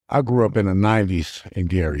I grew up in the 90s in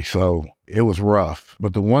Gary, so it was rough.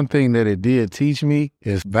 But the one thing that it did teach me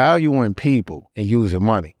is valuing people and using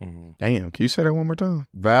money. Damn, can you say that one more time?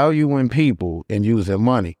 Valuing people and using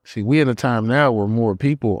money. See, we in a time now where more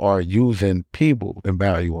people are using people and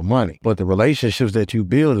valuing money. But the relationships that you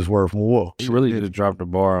build is worth more. He really just dropped the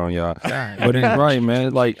bar on y'all. But it's right,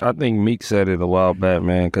 man. Like, I think Meek said it a while back,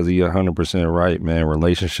 man, because he 100% right, man.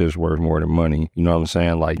 Relationships worth more than money. You know what I'm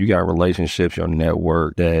saying? Like, you got relationships, your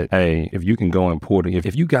network that, hey, if you can go and pull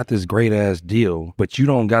if you got this great ass deal, but you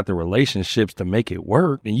don't got the relationships to make it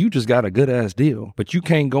work, then you just got a good ass deal. But you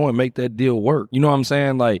can't go and make that deal work. You know what I'm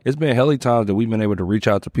saying? Like, it's been helly times that we've been able to reach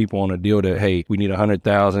out to people on a deal that, hey, we need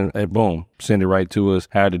 100,000, and boom, send it right to us.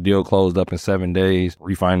 Had the deal closed up in 7 days,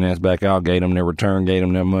 refinance back out, gave them their return, gave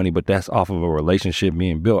them their money. But that's off of a relationship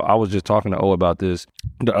being built. I was just talking to O about this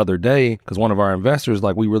the other day because one of our investors,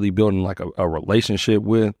 like, we really building like a relationship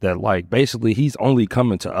with that, like, basically he's only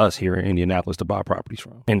coming to us here in Indianapolis to buy properties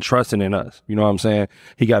from and trusting in us. You know what I'm saying?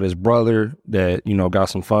 He got his brother that, you know, got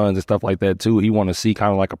some funds and stuff like that too. He want to see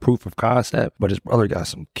kind of like a proof of concept, but his brother got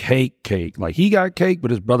some cake. Like, he got cake,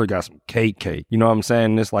 but his brother got some cake. You know what I'm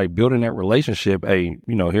saying? It's like building that relationship. Hey,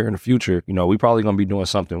 you know, here in the future, you know, we probably gonna be doing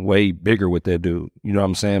something way bigger with that dude. You know what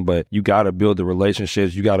I'm saying? But you got to build the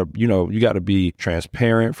relationships. You got to, you know, you got to be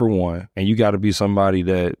transparent for one, and you got to be somebody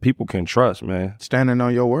that people can trust, man. Standing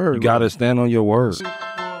on your word. You got to stand on your word.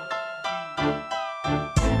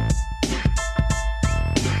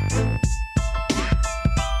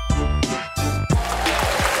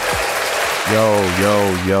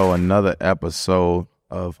 Yo, another episode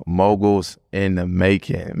of Moguls in the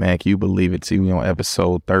Making. Man, can you believe it? See, we on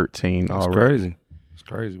episode 13 That's already. It's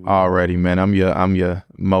crazy. Already, man. I'm your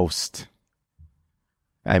most.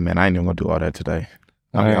 Hey, man, I ain't even gonna do all that today.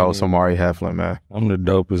 I'm your host, Amari Heflin, man. I'm the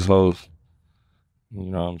dopest host. You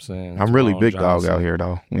know what I'm saying? I'm really big dog out here,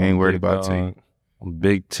 though. We ain't worried about T. I'm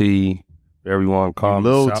Big T. Everyone call me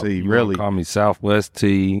Lil T, really. Call me Southwest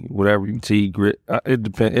T, whatever you T grit. It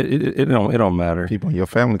depends. It don't matter. People in your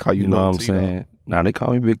family call you know Lil what I'm T, saying? Though. Now they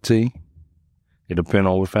call me Big T. It depends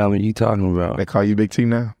on what family you talking about. They call you Big T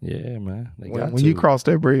now? Yeah, man. When you cross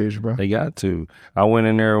that bridge, bro. They got to. I went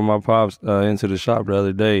in there with my pops into the shop the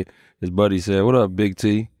other day. His buddy said, "What up, Big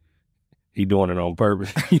T?" He doing it on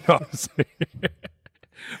purpose. You know what I'm saying?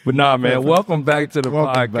 But nah, man, welcome back to the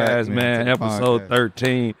podcast, man. Episode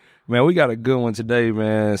 13. Man, we got a good one today,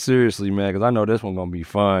 man. Seriously, man, because I know this one going to be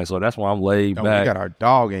fun. So that's why I'm laid back. We got our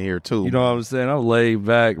dog in here, too. You know what I'm saying? I'm laid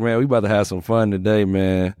back, man. We about to have some fun today,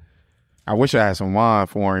 man. I wish I had some wine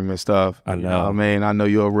for him and stuff. I know. You know what I mean? I know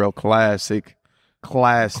you're a real classy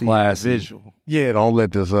individual. Yeah, don't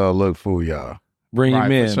let this look fool y'all. Bring him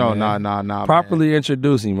in, sure. man. Nah. Properly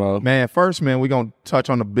introduce him, man. Man, first, man, we're going to touch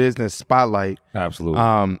on the business spotlight. Absolutely.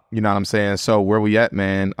 You know what I'm saying? So where we at,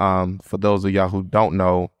 man, for those of y'all who don't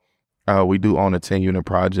know, we do own a 10-unit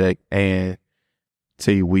project, and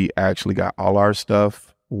we actually got all our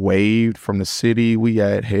stuff waived from the city. We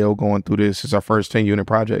had hell going through this. It's our first 10-unit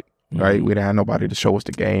project, right? Mm-hmm. We didn't have nobody to show us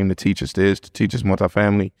the game, to teach us this, to teach us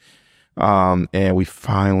multifamily. And we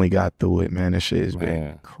finally got through it, man. This shit has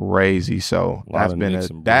been crazy. So that's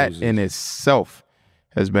been that in itself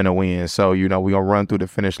has been a win. So, you know, we're going to run through the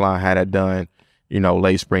finish line, had that done, you know,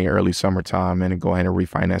 late spring, early summertime, and then go ahead and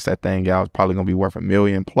refinance that thing out. It's probably going to be worth $1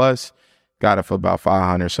 million plus. Got it for about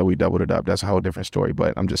 500, so we doubled it up. That's a whole different story,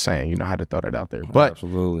 but I'm just saying, you know, I had to throw that out there. But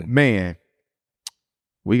absolutely, man,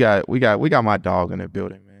 we got my dog in the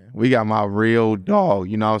building, man. We got my real dog.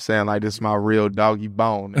 You know what I'm saying? Like, this is my real doggy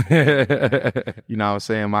bone. You know what I'm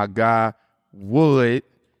saying? My guy Wood,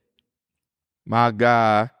 my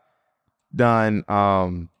guy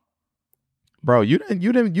done. Bro, you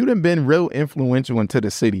done been real influential into the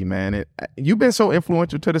city, man. You've been so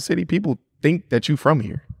influential to the city, people think that you from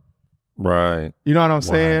here. Right. You know what I'm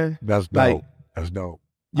saying? That's dope. Like, that's dope.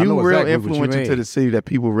 You real influential to the city that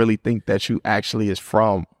people really think that you actually is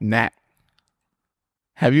from Nat.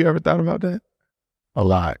 Have you ever thought about that? A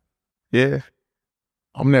lot. Yeah.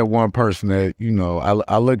 I'm that one person that, you know,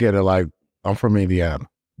 I look at it like I'm from Indiana,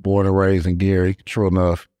 born and raised in Gary, true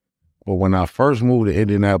enough. But when I first moved to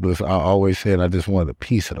Indianapolis, I always said I just wanted a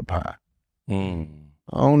piece of the pie. I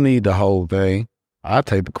don't need the whole thing. I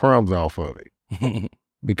take the crumbs off of it.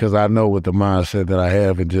 Because I know what the mindset that I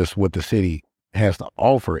have and just what the city has to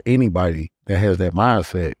offer anybody that has that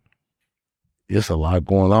mindset. It's a lot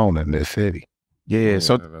going on in this city. Yeah,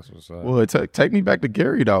 so that's what's up. Well, take me back to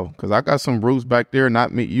Gary, though, because I got some roots back there,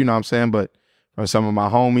 not me, you know what I'm saying, but from some of my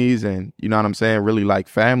homies and, you know what I'm saying, really like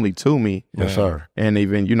family to me. Yes, sir. And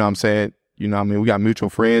even, you know what I'm saying, you know what I mean, we got mutual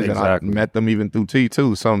friends, exactly. And I met them even through T,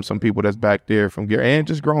 too, some people that's back there from Gary, and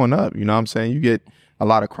just growing up, you know what I'm saying, you get a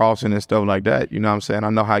lot of crossing and stuff like that. You know what I'm saying? I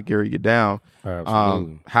know how Gary get down.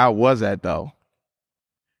 Absolutely. How was that though?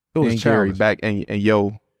 It was Gary challenging. back and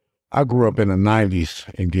yo. I grew up in the 90s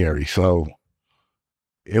in Gary, so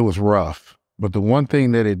it was rough. But the one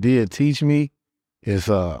thing that it did teach me is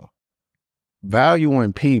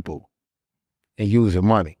valuing people and using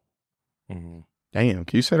money. Mm-hmm. Damn,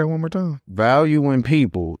 can you say that one more time? Valuing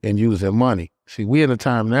people and using money. See, we in a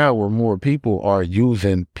time now where more people are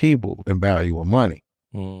using people and valuing money.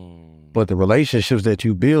 But the relationships that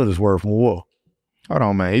you build is worth more. Hold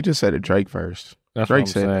on, man. He just said it Drake first. That's Drake what I'm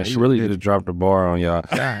said saying. that. He really just dropped the bar on y'all.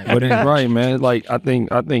 But it's right, man. Like I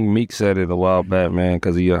think Meek said it a while back, man,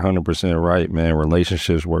 because he 100% right, man.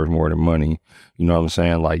 Relationships worth more than money. You know what I'm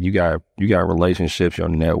saying? Like you got relationships, your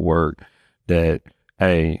network that,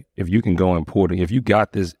 hey, if you can go and if you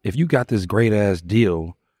got this great ass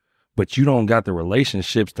deal, but you don't got the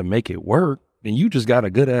relationships to make it work, then you just got a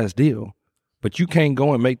good ass deal. But you can't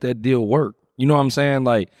go and make that deal work. You know what I'm saying?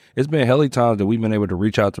 Like, it's been helly times that we've been able to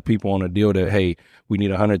reach out to people on a deal that, hey, we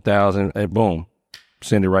need 100,000, and boom,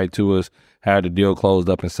 send it right to us. Had the deal closed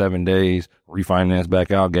up in 7 days, refinance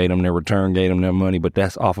back out, gave them their return, gave them their money, but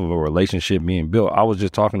that's off of a relationship being built. I was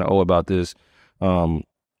just talking to O about this the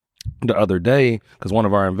other day, because one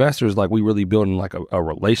of our investors, like, we really building like a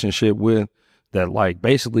relationship with that, like,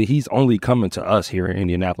 basically he's only coming to us here in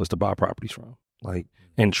Indianapolis to buy properties from. Like,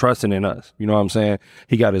 and trusting in us. You know what I'm saying?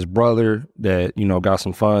 He got his brother that, you know, got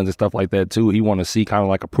some funds and stuff like that too. He want to see kind of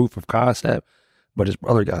like a proof of concept, but his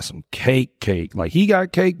brother got some cake. Like he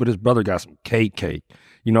got cake, but his brother got some cake.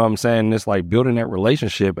 You know what I'm saying? And it's like building that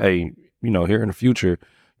relationship. Hey, you know, here in the future,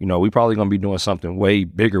 you know, we probably going to be doing something way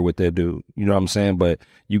bigger with that dude. You know what I'm saying? But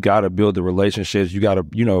you got to build the relationships. You got to,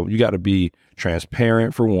 you know, you got to be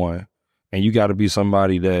transparent for one. And you got to be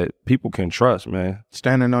somebody that people can trust, man.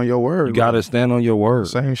 Standing on your word. You got to stand on your word.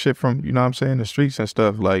 Same shit from, you know what I'm saying, the streets and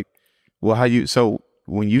stuff. Like, well, so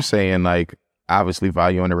when you saying like, obviously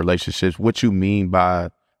valuing the relationships, what you mean by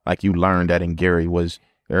like you learned that in Gary was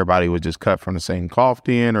everybody was just cut from the same cloth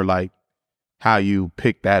then, or like how you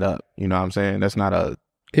picked that up? You know what I'm saying? That's not a...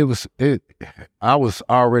 I was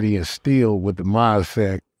already instilled with the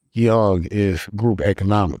mindset young is group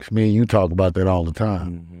economics. Me and you talk about that all the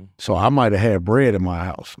time. Mm-hmm. So I might have had bread in my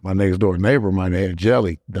house. My next door neighbor might have had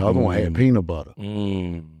jelly. The other one had peanut butter.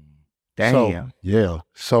 Damn. So, yeah.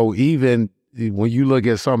 So even when you look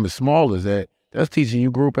at something as small as that, that's teaching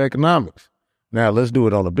you group economics. Now let's do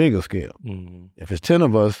it on a bigger scale. Mm-hmm. If it's 10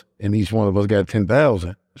 of us and each one of us got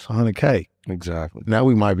 10,000, it's $100K. Exactly. Now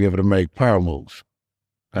we might be able to make power moves.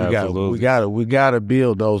 We got to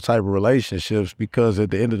build those type of relationships, because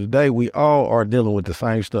at the end of the day, we all are dealing with the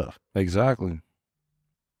same stuff. Exactly.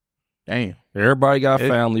 Damn. Everybody got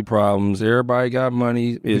family problems. Everybody got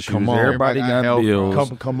money issues. Come on. Everybody got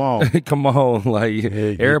bills. Come on. Come on. Like,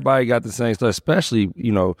 everybody got the same stuff, especially,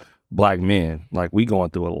 you know, black men. Like, we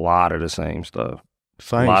going through a lot of the same stuff.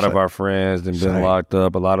 A lot of our friends have been locked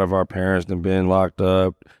up. A lot of our parents have been locked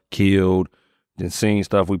up, killed, and seen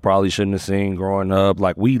stuff we probably shouldn't have seen growing up.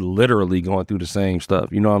 Like, we literally going through the same stuff.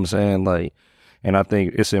 You know what I'm saying? Like, and I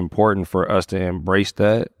think it's important for us to embrace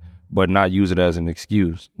that, but not use it as an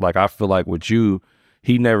excuse. Like, I feel like with you,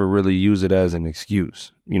 he never really used it as an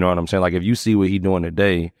excuse. You know what I'm saying? Like, if you see what he doing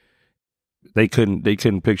today, they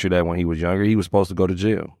couldn't picture that when he was younger. He was supposed to go to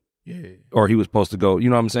jail. Yeah. Or he was supposed to go, you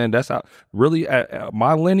know what I'm saying? That's how, really, at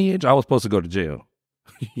my lineage, I was supposed to go to jail.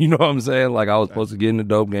 You know what I'm saying? Like, I was supposed to get in the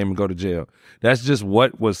dope game and go to jail. That's just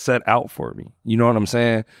what was set out for me. You know what I'm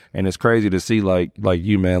saying? And it's crazy to see like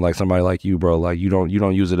you, man, like somebody like you, bro. Like, you don't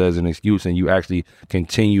use it as an excuse, and you actually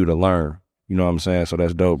continue to learn. You know what I'm saying? So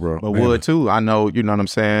that's dope, bro. But Wood too, I know, you know what I'm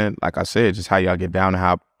saying? Like I said, just how y'all get down and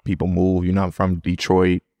how people move. You know, I'm from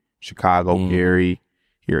Detroit, Chicago, Gary.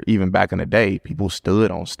 Here, even back in the day, people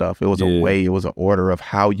stood on stuff. It was a way, it was an order of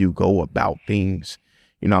how you go about things.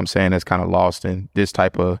 You know what I'm saying? That's kind of lost in this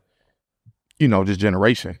type of, you know, this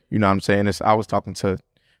generation. You know what I'm saying? I was talking to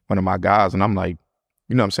one of my guys, and I'm like,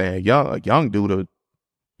 you know what I'm saying? A young dude,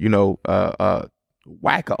 you know,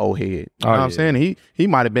 whack a old head. You know what I'm saying? He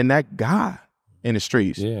might have been that guy in the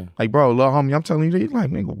streets. Yeah. Like, bro, little homie, I'm telling you, he's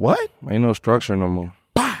like, nigga, what? Ain't no structure no more.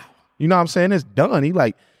 Pow! You know what I'm saying? It's done. He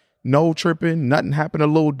like, no tripping, nothing happened to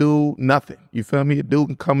little dude, nothing. You feel me? A dude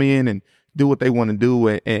can come in and do what they want to do,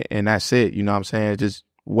 and that's it. You know what I'm saying? It's just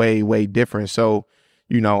way, way different. So,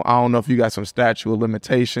 you know, I don't know if you got some statute of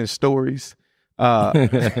limitation stories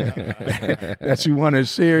that you want to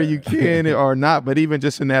share, you can or not. But even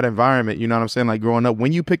just in that environment, you know what I'm saying? Like, growing up,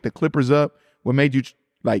 when you picked the Clippers up, what made you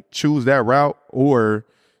like choose that route? Or,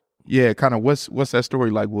 yeah, kind of what's that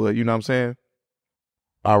story like, Wood? You know what I'm saying?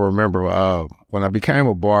 I remember when I became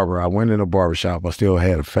a barber, I went in a barbershop. I still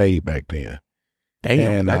had a fade back then.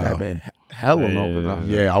 Damn, that got been hella longer than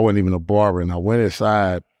Yeah, I wasn't even a barber, and I went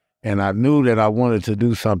inside, and I knew that I wanted to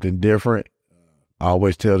do something different. I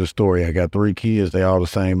always tell the story. I got 3 kids. They all the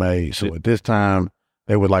same age. So at this time,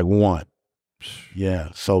 they were like 1. Yeah.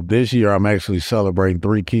 So this year, I'm actually celebrating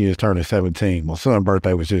 3 kids turning 17. My son's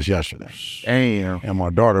birthday was just yesterday. Damn. And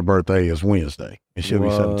my daughter's birthday is Wednesday. And she'll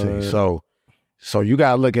be 17. So you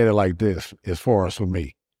got to look at it like this as far as for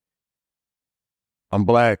me. I'm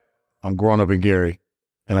black. I'm growing up in Gary,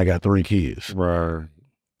 and I got 3 kids. Right.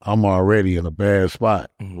 I'm already in a bad spot.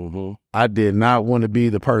 Mm-hmm. I did not want to be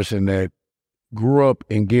the person that grew up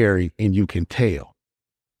in Gary, and you can tell.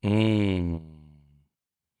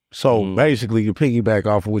 So basically, you piggyback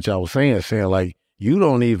off of what I was saying like, you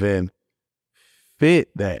don't even fit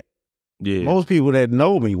that. Yeah. Most people that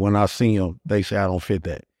know me, when I see them, they say I don't fit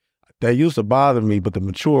that. That used to bother me, but the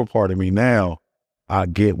mature part of me now, I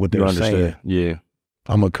get what they're saying. Yeah.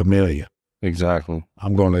 I'm a chameleon. Exactly.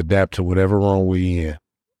 I'm going to adapt to whatever room we in.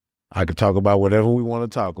 I could talk about whatever we want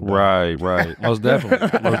to talk about. Right. Most definitely.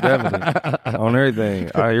 On everything.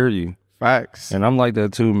 I hear you. Facts. And I'm like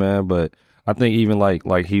that too, man. But I think even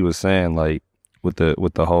like he was saying, like with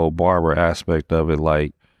the whole barber aspect of it,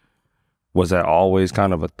 like, was that always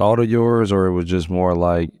kind of a thought of yours, or it was just more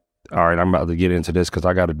like, all right, I'm about to get into this because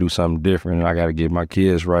I got to do something different and I got to get my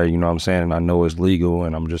kids right, you know what I'm saying? And I know it's legal,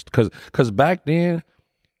 and I'm just, because back then,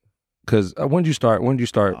 because when did you start? I'm going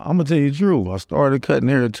to tell you the truth. I started cutting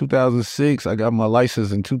hair in 2006. I got my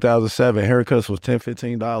license in 2007. Haircuts was $10,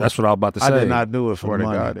 $15. That's what I was about to say. I did not do it for the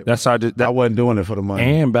money. I wasn't doing it for the money.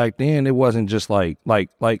 And back then, it wasn't just like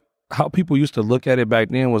how people used to look at it back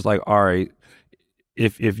then was like, all right,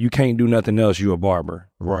 if you can't do nothing else, you a barber.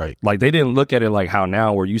 Right. Like, they didn't look at it like how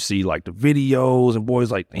now where you see like the videos and boys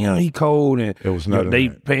like, damn, he cold, and it was nothing. They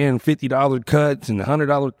paying $50 cuts and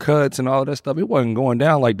 $100 cuts and all that stuff. It wasn't going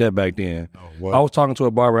down like that back then. I was talking to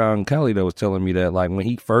a barber out in Cali that was telling me that, like, when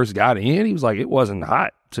he first got in, he was like, it wasn't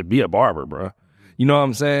hot to be a barber, bro. You know what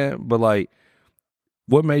I'm saying? But like,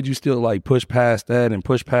 what made you still like push past that and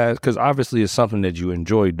push past? Because obviously it's something that you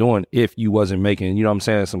enjoy doing if you wasn't making, you know what I'm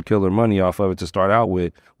saying, some killer money off of it to start out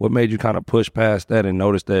with. What made you kind of push past that and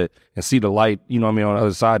notice that and see the light, you know what I mean, on the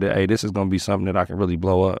other side that, hey, this is going to be something that I can really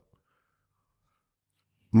blow up?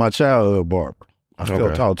 My childhood barber. I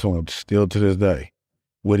still talk to him still to this day.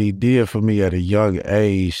 What he did for me at a young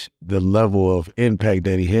age, the level of impact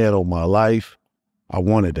that he had on my life, I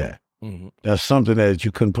wanted that. Mm-hmm. That's something that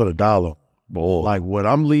you couldn't put a dollar on. Boy. Like what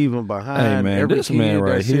I'm leaving behind, hey man, every this kid man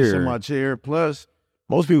right that sits here in my chair. Plus,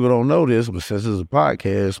 most people don't know this, but since it's a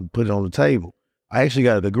podcast, we put it on the table. I actually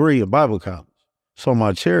got a degree in Bible college, so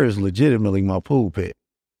my chair is legitimately my pulpit.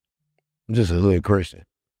 I'm just a hood Christian.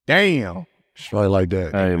 Damn. Straight like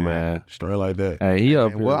that. Hey man, straight like that. Hey, he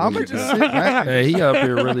up here. Well, I'm gonna just sit back. Hey, he up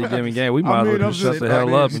here really giving game. We might as well just shut the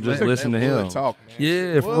hell up and just listen to him. Talk,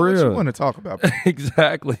 yeah, for what real. You want to talk about?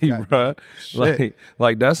 Exactly, bro.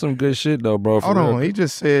 Like that's some good shit though, bro. Hold on, he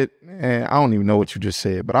just said, man, I don't even know what you just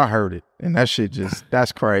said, but I heard it, and that shit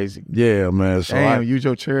that's crazy. Yeah, man. So damn, use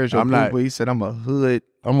your chair as your pulpit. He said, I'm a hood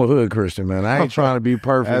Christian, man. I ain't trying to be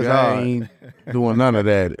perfect. I ain't doing none of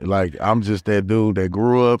that. Like, I'm just that dude that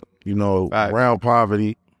grew up, you know, around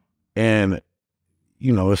poverty. And,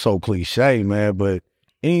 you know, it's so cliche, man, but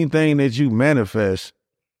anything that you manifest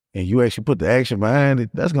and you actually put the action behind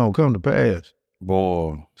it, that's going to come to pass.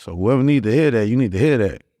 Boy. So whoever need to hear that, you need to hear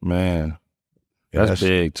that. Man. That's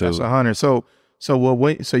big, too. That's 100. So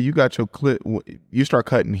you got your clip. You start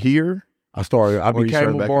cutting here? I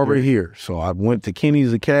became a barber here. So I went to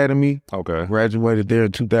Kenny's Academy. Okay. Graduated there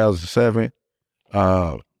in 2007.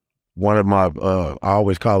 One of my, I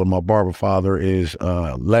always call him my barber father is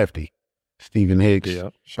Lefty, Stephen Hicks.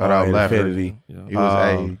 Yeah. Shout out Lefty.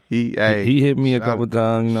 Yeah. He hit me a couple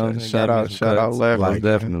times, you know. Shout out Lefty. Like,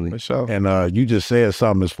 definitely. For sure. And you just said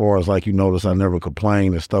something as far as like, you notice I never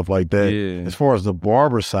complain and stuff like that. Yeah. As far as the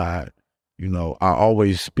barber side, you know, I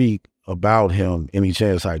always speak about him any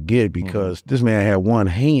chance I get because this man had one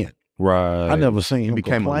hand. Right. I never seen him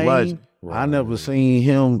became complain. a legend. Right. I never seen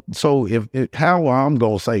him. So how I'm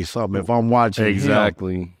gonna say something if I'm watching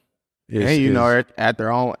exactly. him? And you know, at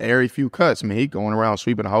their own every few cuts, I mean, he going around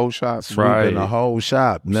sweeping the whole shop. Sweeping the whole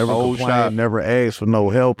shop. Never complained, never asked for no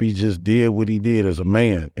help. He just did what he did as a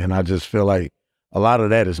man. And I just feel like a lot of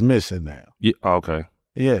that is missing now. Yeah. Okay.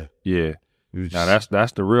 Yeah. Yeah. Now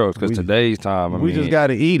that's the real, because today's time, I mean, just got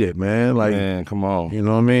to eat it, man. Like, man, come on. You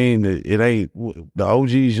know what I mean? It ain't, the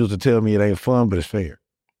OGs used to tell me it ain't fun, but it's fair.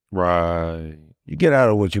 Right. You get out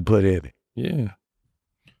of what you put in it. Yeah.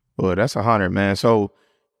 Well, that's 100, man. So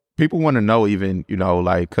people want to know even, you know,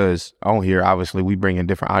 like, because on here, obviously, we bring in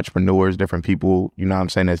different entrepreneurs, different people, you know what I'm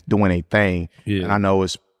saying, that's doing a thing. Yeah. And I know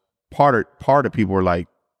it's part of people are like,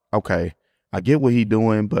 okay, I get what he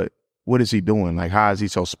doing, but what is he doing? Like, how is he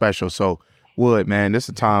so special? So, Wood, man, this is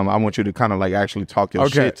the time I want you to kind of like actually talk your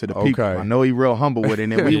shit to the people. I know he real humble with it,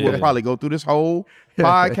 and then we will probably go through this whole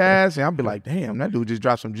podcast, and I'll be like, damn, that dude just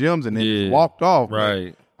dropped some gems and then just walked off. Right.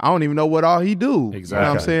 Like, I don't even know what all he do. Exactly. You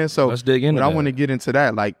know what I'm saying? So let's dig into but that. I want to get into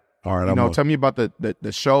that. Like, All right, you know, tell me about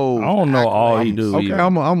the show. I don't know all he do. Okay, either.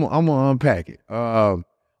 I'm gonna unpack it.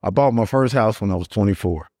 I bought my first house when I was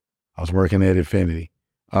 24. I was working at Infinity.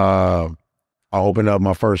 I opened up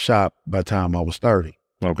my first shop by the time I was 30.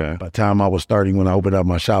 Okay. By the time I was 30, when I opened up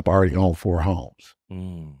my shop, I already owned 4 homes.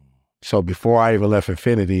 So before I even left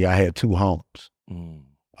Infinity, I had 2 homes.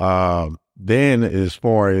 Then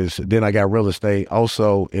then I got real estate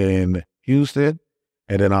also in Houston,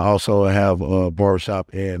 and then I also have a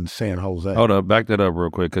barbershop in San Jose. Hold up, back that up real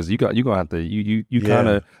quick, because you gonna have to you kind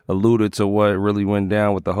of alluded to what really went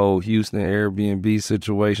down with the whole Houston Airbnb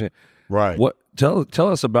situation. Right. What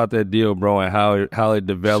tell us about that deal, bro, and how it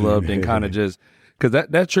developed and kind of just because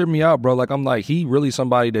that tripped me out, bro. Like I'm like, he really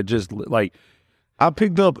somebody that just like I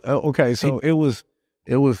picked up. Okay, so it was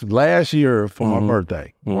last year for my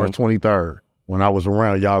birthday, March 23rd, when I was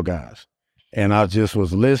around y'all guys, and I just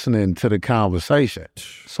was listening to the conversation.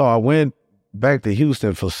 So I went back to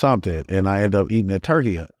Houston for something, and I ended up eating at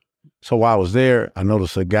Turkey Hut. So while I was there, I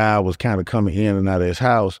noticed a guy was kind of coming in and out of his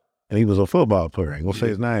house, and he was a football player. I ain't gonna say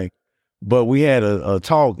his name, but we had a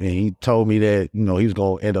talk, and he told me that, you know, he was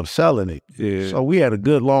gonna end up selling it. Yeah. So we had a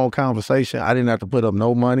good long conversation. I didn't have to put up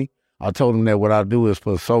no money. I told him that what I do is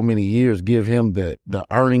for so many years give him the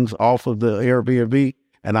earnings off of the Airbnb,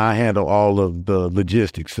 and I handle all of the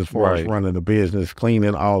logistics as far as running the business,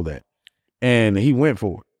 cleaning, all that. And he went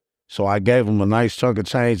for it. So I gave him a nice chunk of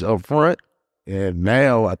change up front, and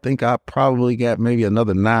now I think I probably got maybe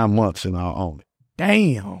another 9 months and I'll own it.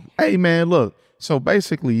 Damn. Hey, man, look. So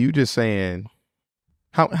basically, you just saying,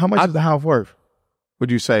 how much is the house worth? Would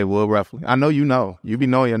you say, well, roughly? I know you be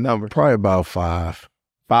knowing your number. Probably about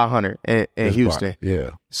 500 in Houston.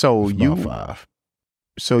 Yeah. So it's you about 5.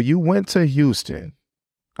 So you went to Houston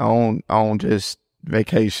on just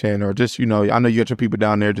vacation or just, you know, I know you got your people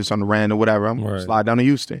down there just on the rand or whatever. I'm gonna slide down to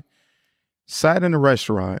Houston. Sat in a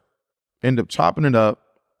restaurant, end up chopping it up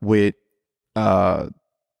with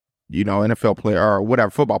you know, NFL player or whatever,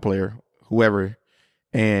 football player, whoever.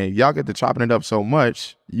 And y'all get to chopping it up so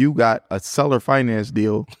much, you got a seller finance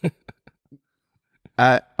deal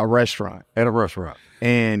at a restaurant. At a restaurant.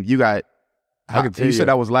 And you got, I can tell you said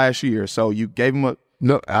that was last year. So you gave him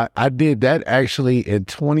No, I did that actually in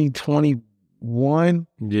 2021.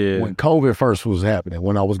 Yeah. When COVID first was happening,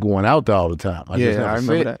 when I was going out there all the time. I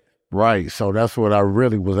remember that. Right. So that's what I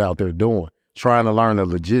really was out there doing. Trying to learn the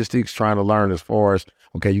logistics, trying to learn as far as,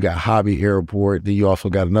 okay, you got Hobby Airport. Then you also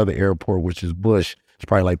got another airport, which is Bush. It's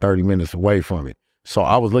probably like 30 minutes away from it. So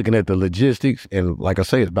I was looking at the logistics, and like I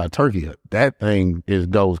say, it's about Turkey Hut. That thing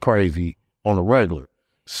goes crazy on a regular.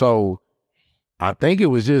 So I think it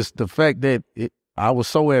was just the fact that I was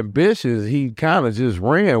so ambitious, he kind of just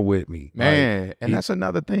ran with me. Man, like, and that's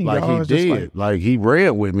another thing. Like he did. Like he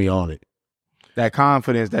ran with me on it. That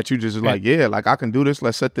confidence that you just like, yeah, like I can do this.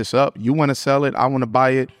 Let's set this up. You want to sell it. I want to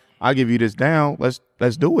buy it. I'll give you this down. Let's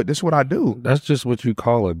do it. This is what I do. That's just what you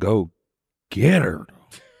call a go-getter.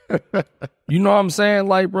 You know what I'm saying?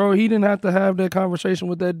 Like, bro, he didn't have to have that conversation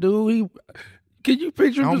with that dude. Can you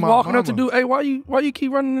picture him just walking up to dude, hey, why you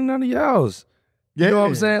keep running in and out of your house? You know what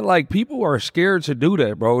I'm saying? Like, people are scared to do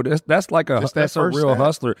that, bro. That's like that's a real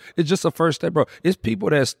hustler. It's just a first step, bro. It's people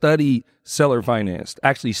that study seller finance,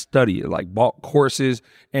 actually study it, like bought courses,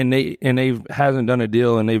 and they hasn't done a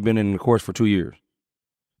deal, and they've been in the course for 2 years.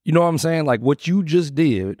 You know what I'm saying? Like what you just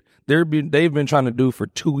did, they've been trying to do for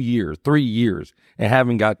 2 years, 3 years, and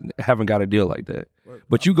haven't got a deal like that.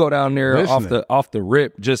 But you go down there off the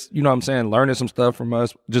rip, just, you know what I'm saying, learning some stuff from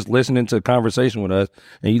us, just listening to a conversation with us,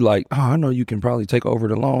 and you like, oh, I know you can probably take over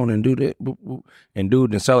the loan and do that, and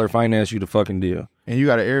dude, and seller finance you the fucking deal. And you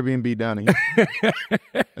got an Airbnb down here.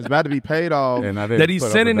 It's about to be paid off. That he's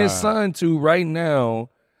sending his son to right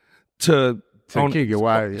now to kick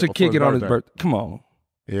it on his birthday. Come on.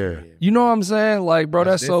 Yeah. You know what I'm saying? Like, bro,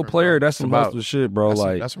 that's so player. Bro. That's some hustler shit, bro.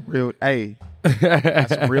 That's some real,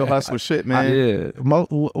 that's some real hustler shit, man.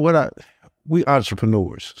 We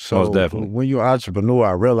entrepreneurs. So when you're an entrepreneur,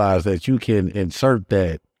 I realize that you can insert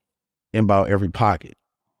that in about every pocket.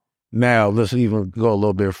 Now, let's even go a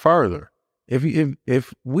little bit further.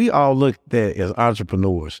 If we all looked at as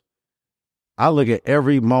entrepreneurs, I look at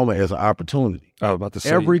every moment as an opportunity. I was about to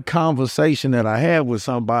say. Every conversation that I have with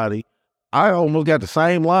somebody, I almost got the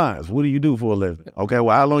same lines. What do you do for a living? Okay,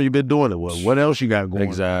 well, how long you been doing it? Well, what else you got going?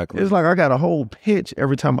 Exactly. It's like I got a whole pitch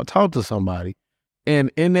every time I talk to somebody.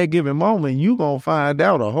 And in that given moment, you going to find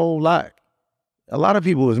out a whole lot. A lot of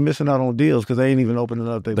people is missing out on deals because they ain't even opening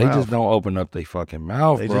up their mouth. They just don't open up their fucking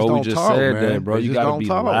mouth, They bro. just We don't just talk, said man. that, bro. They You just got to don't be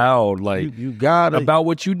talk. loud, like, you got it. about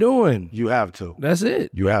what you doing. You have to. That's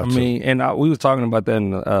it. You have I to. mean, and we was talking about that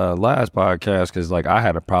in the last podcast because, like, I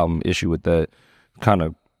had a issue with that kind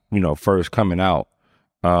of, first coming out,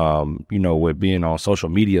 with being on social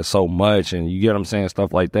media so much, and you get what I'm saying,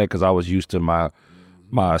 stuff like that, because I was used to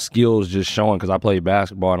my skills just showing, because I played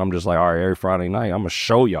basketball, and I'm just like, all right, every Friday night, I'm going to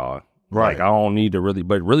show y'all. Right. Like, I don't need to really,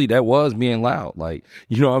 but really that was being loud. Like,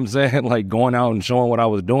 you know what I'm saying? Like, going out and showing what I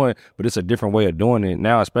was doing, but it's a different way of doing it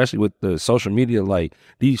now, especially with the social media. Like,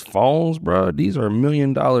 these phones, bro, these are $1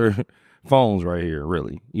 million phones right here,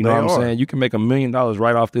 really. You know They what I'm are. saying? You can make $1 million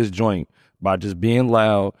right off this joint by just being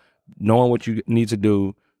loud, knowing what you need to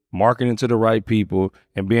do, marketing to the right people,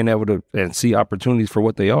 and being able to and see opportunities for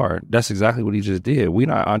what they are. That's exactly what he just did. We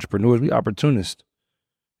not entrepreneurs, we opportunists.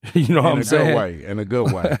 You know what I'm saying? In a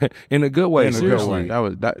good way. In a good way. In a good Seriously.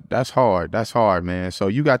 way. That's hard. That's hard, man. So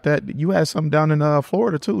you got that. You had something down in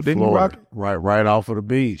Florida too, didn't you, Rock? Right off of the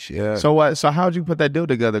beach. Yeah. So how'd you put that deal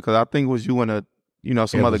together? Because I think it was you and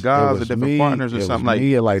some other guys or different partners or something like.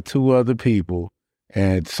 Me and like two other people,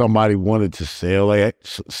 and somebody wanted to sell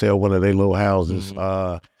one of their little houses.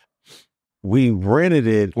 We rented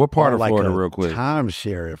it. What part on of like Florida, a real quick?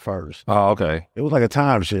 Timeshare at first. Oh, okay. It was like a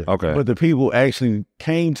timeshare. Okay. But the people actually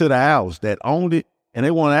came to the house that owned it, and they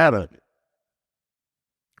wanted out of it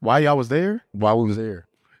Why y'all was there? while we was there.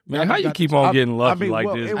 Man, how you keep on getting lucky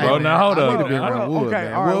like this, bro? Now, hold up.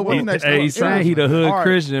 Okay, all right, well, Hey, he's saying he the hood all right.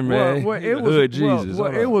 Christian, man. Well, He the hood Jesus.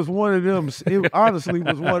 Well, it was one of them. It honestly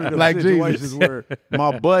was one of them Like situations Jesus. where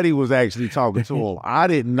my buddy was actually talking to him. I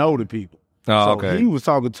didn't know the people. Oh, So okay. he was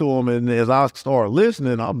talking to him, and as I started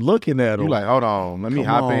listening, I'm looking at him. You like, hold on, let me Come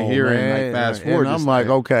hop in on, here and man. like fast forward. And this I'm like,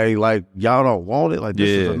 thing. okay, like y'all don't want it. Like this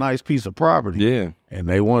is Yeah. a nice piece of property. Yeah. And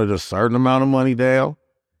they wanted a certain amount of money down.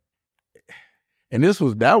 And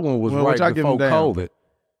that one was Well, what y'all right give 'em before down? COVID.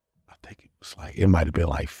 I think it might have been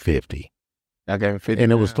like 50. I gave him 50.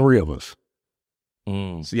 And it was three of us.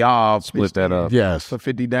 So y'all Split that up. Yes. for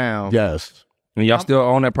 50 down. Yes. And y'all still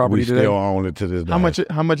own that property We today? still own it to this day. How much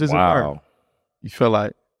is it worth? Wow. You feel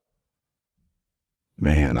like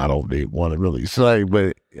Man, I don't want to really say,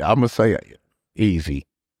 but I'm going to say easy.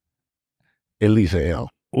 At least an L.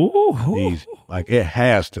 Ooh. Easy. Like it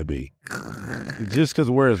has to be. Just because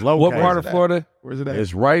where it's located. What part of Florida? where's it at?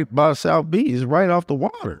 It's right by South Beach. It's right off the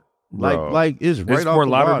water. Bro. Like it's right Is off Fort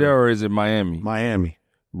the Lauderdale water. or is it Miami? Miami.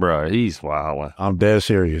 Bro, he's wilding. I'm dead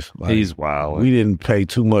serious. Like, He's wilding. we didn't pay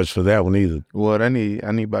too much for that one either. What I need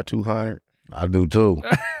about 200. I do too.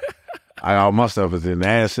 All my stuff is in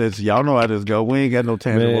assets. Y'all know how this go. We ain't got no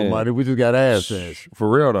tangible Man. money. We just got assets. For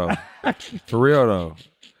real though. For real though.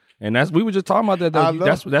 And we were just talking about that I though.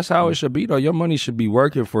 know. That's how it should be though. Your money should be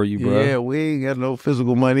working for you, bro. Yeah, we ain't got no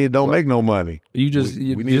physical money. It don't make no money. You just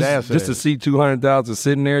We need just to assets. see 200,000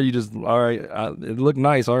 sitting there. You just all right. It looked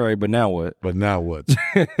nice, all right, but now what? But now what?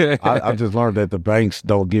 I just learned that the banks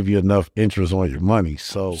don't give you enough interest on your money.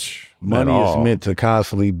 So money is all. meant to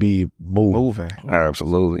constantly be moving. Moving.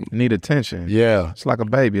 Absolutely. Need attention. Yeah. It's like a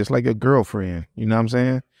baby. It's like a girlfriend. You know what I'm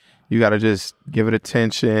saying? You got to just give it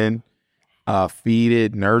attention, feed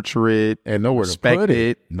it, nurture it, And nowhere respect to put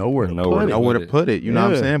it. Nowhere to Nowhere put to it. know where to put it. You know what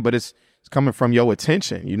I'm Yeah. saying? But it's coming from your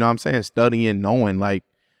attention. You know what I'm saying? Studying, knowing like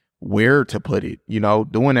where to put it. You know,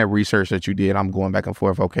 doing that research that you did. I'm going back and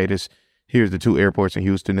forth. Okay, here's the two airports in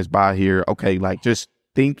Houston. It's by here. Okay, like just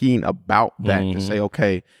thinking about that to say,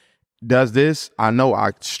 okay, does this? I know I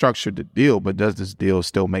structured the deal, but does this deal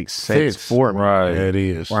still make sense Fits. for me? Right. Yeah, it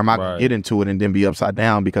is. Or am I gonna Right. get into it and then be upside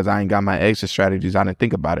down because I ain't got my exit strategies? I didn't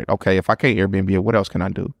think about it. Okay, if I can't Airbnb it, what else can I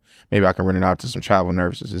do? Maybe I can rent it out to some travel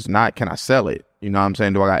nurses. If not, can I sell it? You know what I'm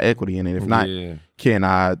saying? Do I got equity in it? If not, Yeah. can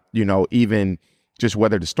I, even just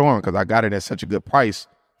weather the storm because I got it at such a good price?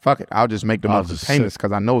 Fuck it. I'll just make the I'll monthly just payments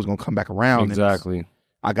because I know it's going to come back around. and Exactly.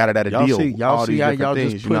 I got it at a Y'all deal. see, y'all All see these how different y'all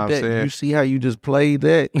things, just you know put what I'm that. saying? You see how you just played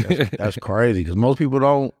that? That's crazy because most people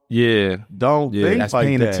don't Yeah. think That's like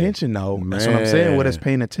paying that. attention, though. That's what I'm saying. What is Man.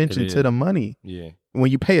 paying attention It to is. the money? Yeah.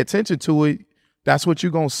 When you pay attention to it, that's what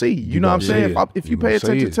you're going to see. You know what I'm gonna saying? see it. If You you pay gonna see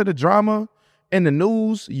attention it. to the drama and the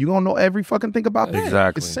news, you're going to know every fucking thing about that.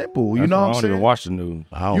 Exactly. It's simple. You That's know why what I I'm don't saying? even watch the news.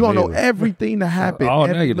 I don't You gonna know either. everything that happened, All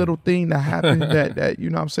every negative. little thing that happened that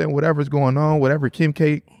you know what I'm saying, whatever's going on, whatever Kim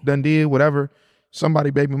K done did, whatever,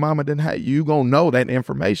 somebody baby mama, then hey, you gonna know that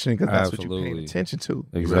information because that's what you're paying attention to.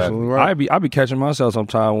 Exactly. Right. I be catching myself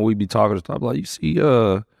sometime when we be talking to stuff like, you see,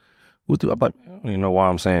 what do I'm like, I don't even know why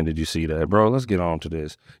I'm saying, did you see that, bro? Let's get on to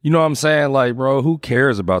this. You know what I'm saying? Like, bro, who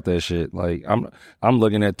cares about that shit? Like, I'm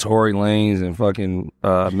looking at Tory Lanez and fucking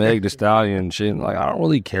Meg Thee Stallion and shit. Like, I don't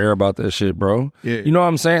really care about that shit, bro. Yeah. You know what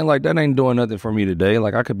I'm saying? Like, that ain't doing nothing for me today.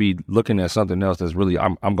 Like, I could be looking at something else that's really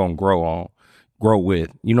I'm gonna grow with.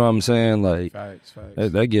 You know what I'm saying? Like, Facts.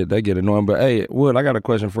 That get annoying. But hey, Wood, I got a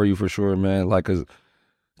question for you for sure, man. Like, cause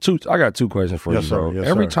I got two questions for you, bro. Yes,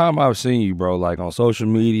 Every sir. time I've seen you, bro, like on social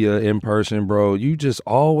media, in person, bro, you just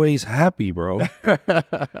always happy, bro.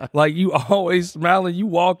 Like, you always smiling. You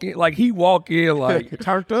walk in, like he walk in, like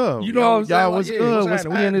Turned up. you know what I'm saying? Y'all Like, was yeah, good. what's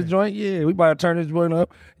happening? We in this joint? Yeah, we about to turn this joint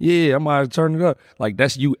up. Yeah, I'm about to turn it up. Like,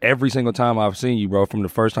 that's you every single time I've seen you, bro. From the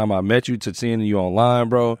first time I met you to seeing you online,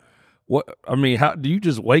 bro. What I mean, how do you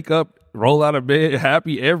just wake up, roll out of bed,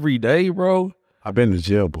 happy every day, bro? I've been to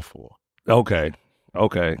jail before. Okay.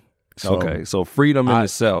 So freedom in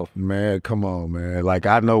itself. Man, come on, man. Like,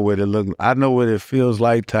 I know what it feels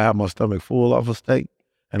like to have my stomach full off a steak,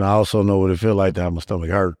 and I also know what it feels like to have my stomach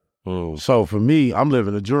hurt. So for me, I'm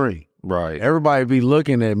living a dream. Right. Everybody be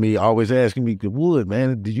looking at me, always asking me, Wood,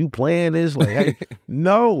 man, did you plan this? Like, hey,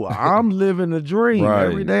 no, I'm living a dream. Right.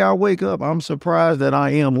 Every day I wake up, I'm surprised that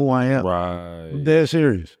I am who I am. Right. I'm dead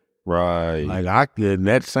serious. Right. Like,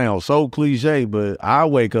 that sounds so cliche, but I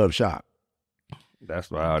wake up shocked. That's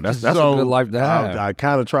wow. That's a good life to have. I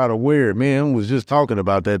kind of try to wear it. Man, was just talking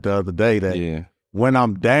about that the other day, that when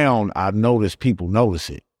I'm down, I notice people notice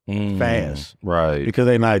it fast. Right. Because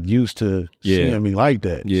they're not used to seeing me like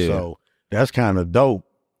that. Yeah. So that's kind of dope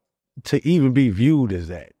to even be viewed as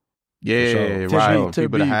that. Yeah, To right. To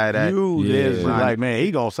People be to have that. viewed as Right. like, man,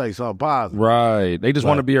 he gonna say something positive. Right. They just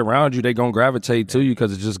Like- want to be around you. They gonna gravitate to you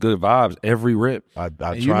because it's just good vibes every rip. I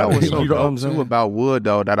try You know to what's be so like You know what that. I'm saying? too about Wood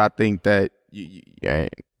though, that I think that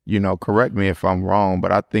you know, correct me if I'm wrong,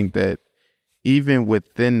 but I think that even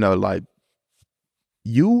within the like,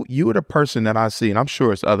 you're the person that I see, and I'm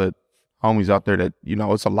sure it's other homies out there that, you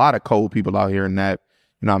know, it's a lot of cold people out here in that,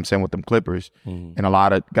 you know what I'm saying, with them Clippers, and a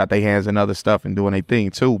lot of got their hands in other stuff and doing their thing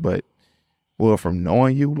too. But well, from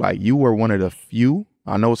knowing you, like, you were one of the few.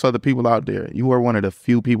 I know it's other people out there. You were one of the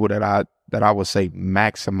few people that I would say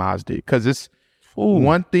maximized it, because it's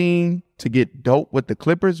one thing to get dope with the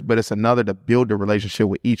Clippers, but it's another to build a relationship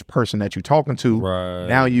with each person that you're talking to. Right.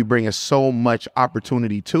 Now you bringing so much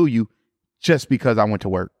opportunity to you just because I went to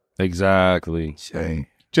work. Exactly.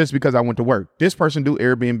 Just because I went to work. This person do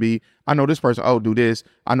Airbnb. I know this person, do this.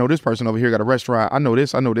 I know this person over here got a restaurant. I know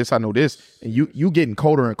this. And you getting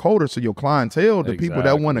colder and colder, so your clientele, the people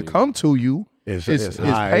that want to come to you, is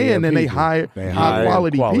paying, and they hire high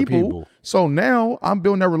quality people. So now I'm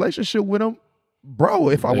building that relationship with them. Bro,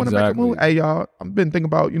 if I want to make a move, hey, y'all, I've been thinking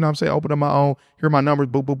about, you know what I'm saying, opening my own, here are my numbers,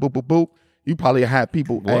 boop, boop, boop, boop, boop. You probably have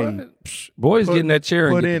people, Boys get in that chair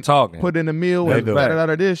and get talking. Put in a meal, and out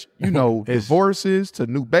of this, you know, divorces to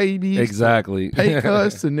new babies. Exactly. Pay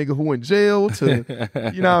cuts to nigga who in jail to,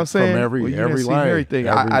 you know what I'm saying? From every lane. Everything.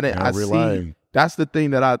 I see. Lane. That's the thing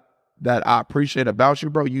that I appreciate about you,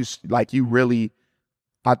 bro. You really,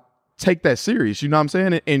 I take that serious, you know what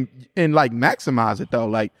I'm saying? And like maximize it though.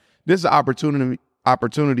 Like, this is an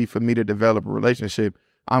opportunity for me to develop a relationship.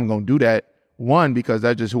 I'm going to do that. One, because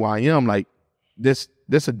that's just who I am. Like, this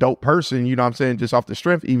a dope person, you know what I'm saying? Just off the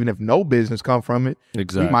strength, even if no business come from it.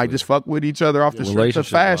 Exactly. We might just fuck with each other off the strength of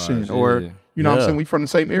fashion, or, you know what I'm saying? We from the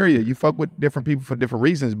same area. You fuck with different people for different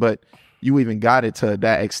reasons, but you even got it to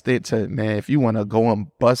that extent to, man, if you want to go and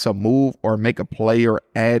bust a move or make a play or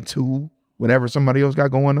add to whatever somebody else got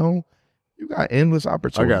going on, you got endless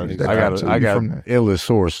opportunities. I got endless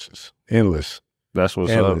sources. Endless. That's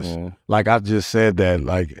what's up, man. Like I just said that,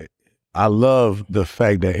 like, I love the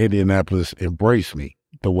fact that Indianapolis embraced me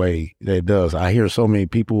the way that it does. I hear so many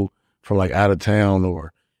people from like out of town,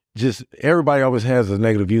 or just everybody always has a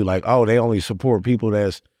negative view, like, oh, they only support people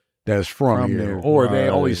that's from here, there. or they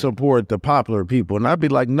only support the popular people. And I'd be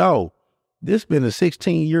like, no, this been a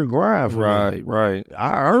 16-year grind for me. Right.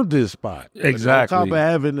 I earned this spot. Exactly. On top of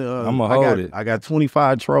having, I'm going to hold it. I got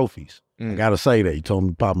 25 trophies. I got to say that. You told me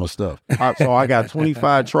to pop my stuff. So I got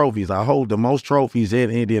 25 trophies. I hold the most trophies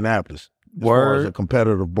in Indianapolis. As far as a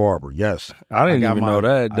competitive barber. Yes. I didn't even know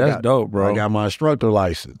that. That's dope, bro. I got my instructor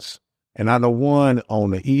license. And I know one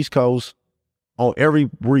on the East Coast. On every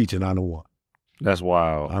region, I know one. That's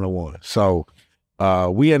wild. I know one. So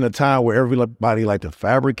we in a time where everybody like to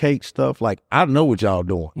fabricate stuff. Like, I know what y'all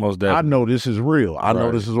doing. Most definitely. I know this is real. I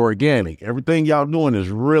know this is organic. Everything y'all doing is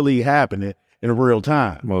really happening. in real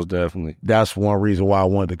time. Most definitely. That's one reason why I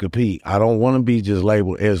wanted to compete. I don't want to be just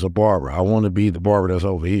labeled as a barber. I want to be the barber that's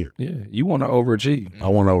over here. Yeah, you want to overachieve. I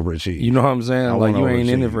want to overachieve. You know what I'm saying? Like, you ain't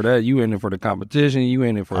in it for that. You in it for the competition. You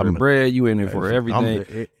in it for the bread. You in it for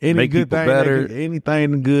everything. Make people better.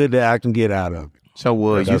 Anything good that I can get out of it. So,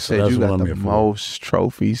 Wood, you said you got the most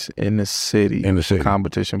trophies in the city.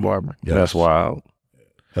 Competition barber. Yes. That's wild.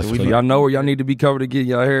 So y'all know where y'all need to be covered to get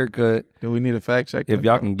y'all haircut. Do we need a fact check? If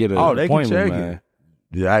y'all can get an appointment, can check man.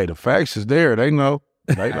 It. Yeah, hey, the facts is there. They know.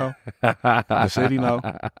 They know. The city know.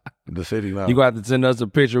 The city know. You gonna have to send us a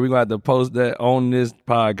picture. We gonna have to post that on this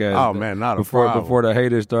podcast. Oh man, not a problem. Before the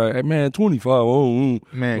haters start. Hey man, 25. Oh,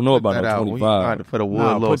 man, I don't know about that 25. We got to put a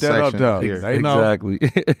Wood little section up here. They know. Exactly.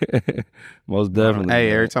 Most definitely.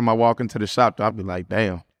 Hey, every time I walk into the shop, I'll be like,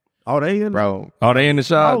 damn. Oh, they in, bro. Oh, they in the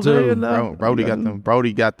shop too.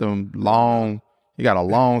 Brody got them long. He got a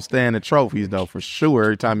long stand of trophies though, for sure.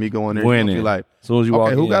 Every time you go in there, you be like, as soon as you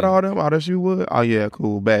walk in, who got all them? Oh, that's you, Wood. Oh yeah,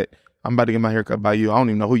 cool. Bet I'm about to get my haircut by you. I don't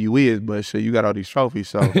even know who you is, but shit, you got all these trophies.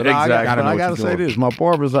 So exactly. I gotta say this: my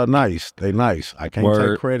barbers are nice. They nice. I can't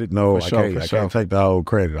take credit. No, I can't take the whole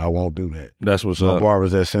credit. I won't do that. That's what's up. My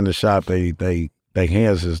barbers that's in the shop, they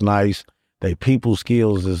hands is nice. They people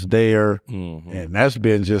skills is there, and that's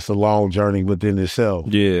been just a long journey within itself.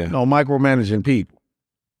 Yeah, micromanaging people.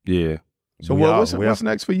 Yeah. So what's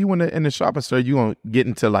next for you in the shop? Are you gonna get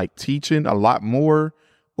into like teaching a lot more,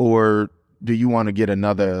 or do you want to get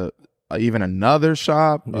another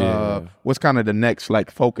shop? Yeah. What's kind of the next like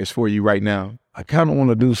focus for you right now? I kind of want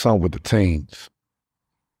to do something with the teens,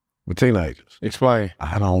 with teenagers. Explain.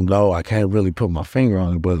 I don't know. I can't really put my finger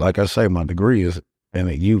on it, but like I say, my degree is in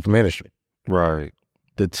a youth ministry. Right.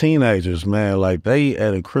 The teenagers, man, like they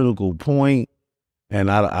at a critical point, and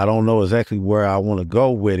I don't know exactly where I want to go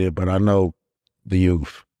with it, but I know the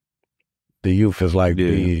youth. The youth is like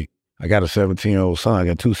big. I got a 17-year-old son. I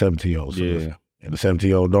got two 17-year-old sons and a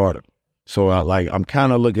 17-year-old daughter. So I'm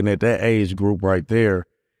kind of looking at that age group right there,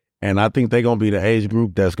 and I think they're going to be the age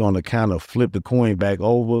group that's going to kind of flip the coin back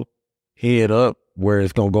over, head up, where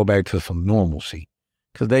it's going to go back to some normalcy.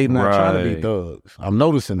 Because they not trying to be thugs. I'm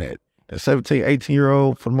noticing that. The 17,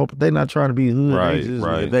 18-year-old, for the most part, they not trying to be hood.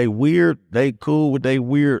 Right. If they weird, they cool with they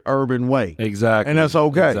weird urban way. Exactly. And that's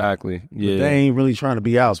okay. Exactly. Yeah. But they ain't really trying to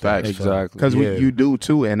be out there. Exactly. Because you do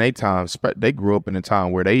too, and they grew up in a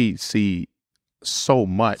time where they see so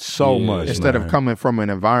much. Instead of coming from an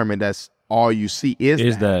environment that's all you see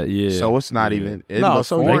is that. So it's not even.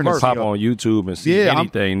 So they can pop on YouTube and see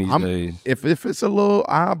anything these days. If it's a little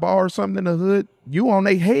eyeball or something in the hood, you on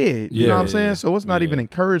their head. You know what I'm saying? So it's not even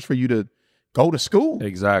encouraged for you to go to school.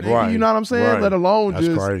 Exactly. You know what I'm saying? Let alone that's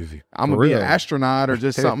just crazy. I'm gonna be an astronaut or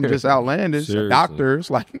just something just outlandish. A doctor. It's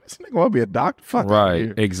like this nigga want to be a doctor. Fuck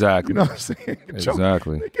right. Exactly. You know what I'm saying?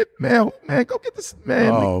 Exactly. Man, go get this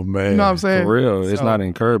man. Oh man. You know what I'm saying? For real. It's not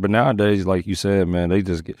encouraged. But nowadays, like you said, man, they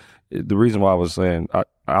just get. The reason why I was saying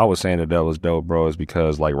that was dope, bro, is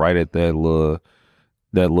because like right at that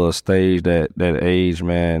little stage, that age,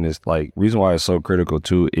 man, it's like reason why it's so critical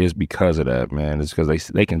too is because of that, man. It's because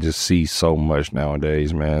they can just see so much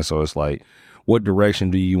nowadays, man. So it's like, what direction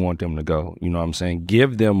do you want them to go? You know what I'm saying?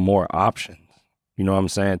 Give them more options. You know what I'm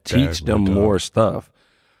saying? Teach them more stuff.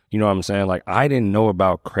 You know what I'm saying? Like I didn't know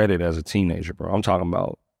about credit as a teenager, bro. I'm talking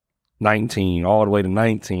about 19 all the way to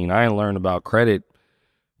 19. I didn't learn about credit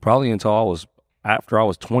probably until after I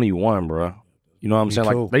was 21, bro. You know what I'm saying?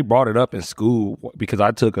 Too. Like they brought it up in school because I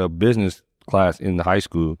took a business class in the high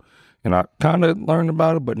school and I kind of learned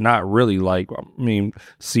about it, but not really. Like, I mean,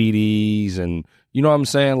 CDs and you know what I'm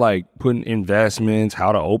saying? Like putting investments,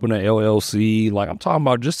 how to open an LLC. Like I'm talking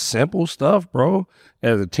about just simple stuff, bro.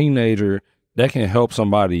 As a teenager, that can help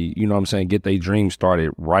somebody, you know what I'm saying, get their dreams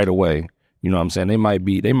started right away. You know what I'm saying? They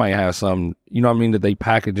might have something, you know what I mean, that they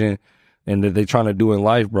packaging and that they trying to do in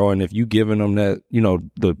life, bro. And if you giving them that, you know,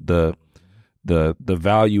 the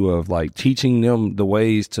value of like teaching them the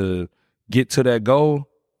ways to get to that goal,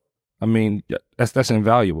 I mean, that's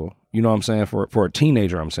invaluable. You know what I'm saying? For a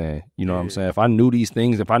teenager, I'm saying, you know what I'm saying? If I knew these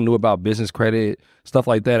things, if I knew about business credit, stuff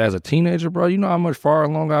like that as a teenager, bro, you know how much far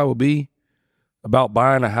along I would be about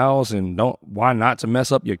buying a house and why not to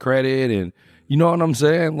mess up your credit? And you know what I'm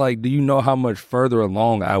saying? Like, do you know how much further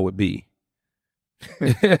along I would be?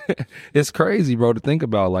 It's crazy, bro, to think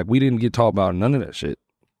about. Like, we didn't get taught about none of that shit.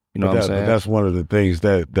 You know what I'm saying? That's one of the things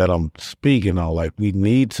that I'm speaking on. Like, we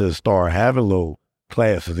need to start having little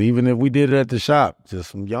classes, even if we did it at the shop,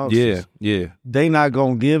 just some youngsters. Yeah. They not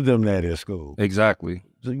going to give them that at school. Exactly.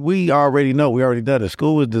 We already know. We already done it.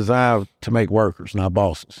 School is designed to make workers, not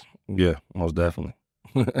bosses. Yeah, most definitely.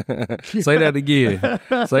 Say that again.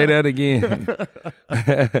 Say that again.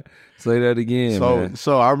 Say that again. Man.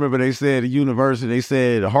 So I remember they said at university, they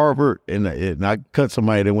said Harvard, and I cut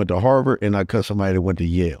somebody that went to Harvard, and I cut somebody that went to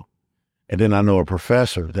Yale. And then I know a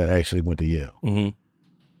professor that actually went to Yale. Mm-hmm.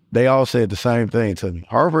 They all said the same thing to me.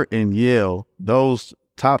 Harvard and Yale, those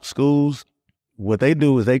top schools, what they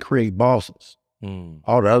do is they create bosses.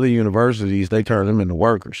 All the other universities, they turn them into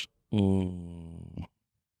workers.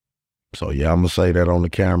 So, yeah, I'm going to say that on the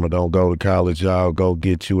camera. Don't go to college, y'all. Go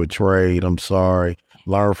get you a trade. I'm sorry.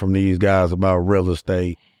 Learn from these guys about real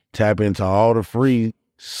estate. Tap into all the free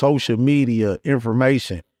social media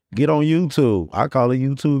information. Get on YouTube. I call it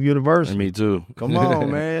YouTube University. Me too. Come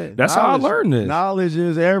on, man. That's how I learned this. Knowledge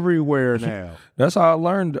is everywhere now. That's how I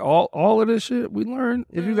learned all of this shit. We learned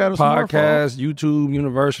if you got a podcast, YouTube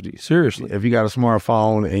University. Seriously. If you got a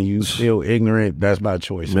smartphone and you still ignorant, that's by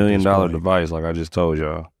choice. $1 million device, like I just told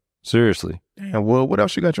y'all. Seriously. And well, what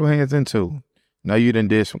else you got your hands into? Now you done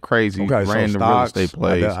did some crazy random real estate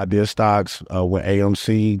plays. I did stocks when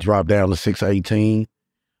AMC dropped down to 618.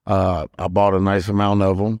 I bought a nice amount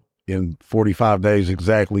of them. In 45 days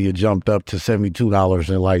exactly, it jumped up to $72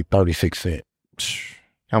 and like 36 cents.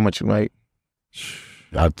 How much you make?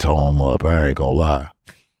 I tore them up. I ain't gonna lie.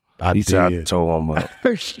 I tore them up.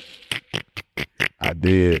 I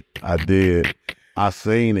did. I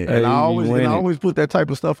seen it. And I always put that type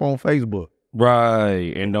of stuff on Facebook.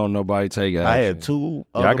 Right. And don't nobody take action. I had two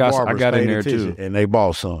other barbers I got in there too. And they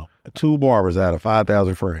bought some. 2 barbers out of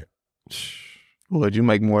 5,000 friends. Would you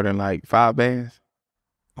make more than like 5 bands?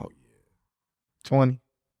 Oh, yeah. 20?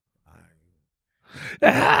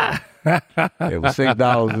 It was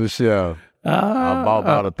 $6 a show. I bought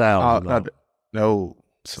about 1,000. No.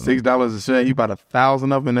 $6 a share. You bought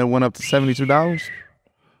 1,000 of them and it went up to $72?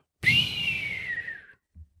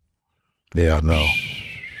 Yeah, I know.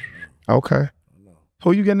 Okay.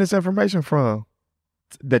 Who you getting this information from?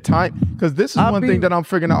 The time, because this is one thing that I'm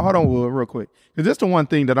figuring out. Hold on, Will, real quick. Because this is the one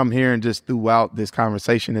thing that I'm hearing just throughout this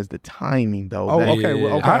conversation is the timing, though. Oh, okay.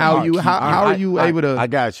 Well, okay. How are you able to? I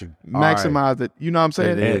got you. Maximize it. You know what I'm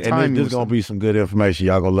saying? And there's gonna be some good information.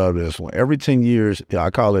 Y'all gonna love this one. Every 10 years, I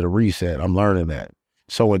call it a reset. I'm learning that.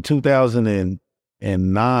 So in 2009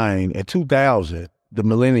 and 2000, the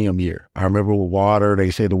millennium year, I remember with water,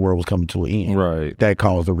 they said the world was coming to an end. Right. That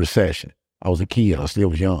caused a recession. I was a kid. I still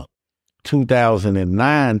was young.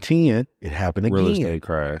 2009, 10, it happened again. Real estate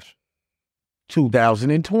crash.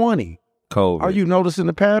 2020. COVID. Are you noticing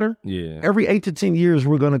the pattern? Yeah. Every 8 to 10 years,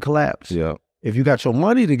 we're going to collapse. Yeah. If you got your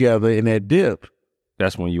money together in that dip.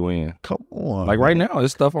 That's when you win. Come on. Like right now,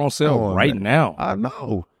 this stuff on sale now. I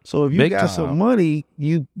know. So if you got some money,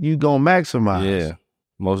 you going to maximize. Yeah.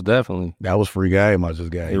 Most definitely. That was free game I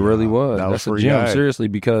just got. It really was. That's a gem, seriously,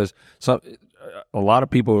 because a lot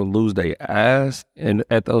of people lose their ass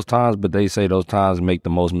at those times, but they say those times make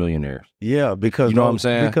the most millionaires. Yeah, because you know what I'm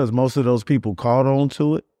saying? Because most of those people caught on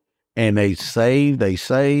to it and they saved.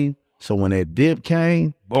 So when that dip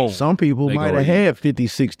came, boom, some people might have had 50,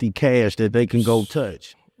 60 cash that they can go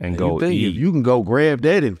touch. And go eat. If you can go grab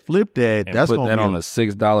that and flip that, and that's put that on a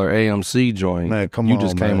 $6 AMC joint. Man, come on, you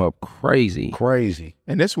just came up crazy.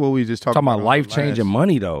 And that's what we just talking about life-changing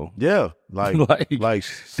money, though. Yeah, like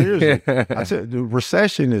seriously. I said the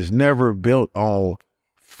recession is never built on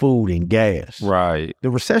food and gas. Right. The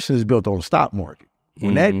recession is built on the stock market.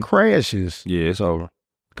 When that crashes, yeah, it's over.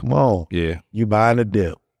 Come on, yeah, you buying a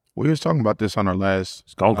dip. We was talking about this on our last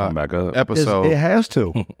it's gonna come back up episode. It has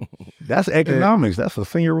to. That's economics. That's a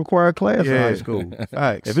senior required class in high school.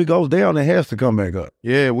 Facts. If it goes down, it has to come back up.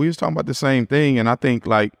 Yeah, we was talking about the same thing, and I think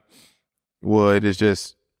it is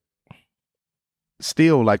just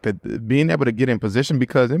still like being able to get in position,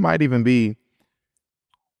 because it might even be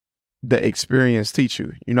the experience teach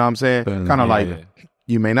you. You know what I'm saying? Kind of like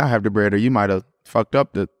you may not have the bread, or you might have fucked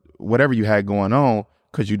up whatever you had going on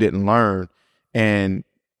because you didn't learn. And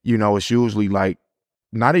you know, it's usually like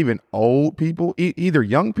not even old people, either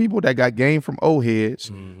young people that got game from old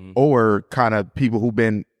heads, or kind of people who've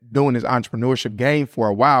been doing this entrepreneurship game for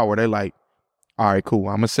a while, where they're like, all right, cool,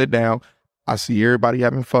 I'm going to sit down. I see everybody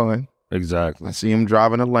having fun. Exactly. I see them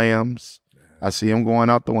driving the Lambs. I see them going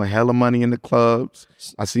out throwing hella money in the clubs.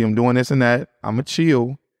 I see them doing this and that. I'm going to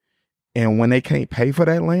chill. And when they can't pay for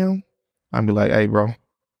that Lamb, I'm be like, hey, bro,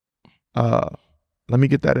 let me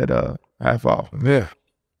get that at half off. Yeah.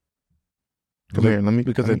 Come here, let me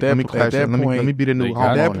be the new homeowner.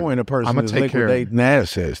 At that point, a person is liquidating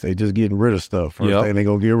assets. They just getting rid of stuff. First thing they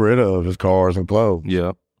gonna get rid of is cars and clothes.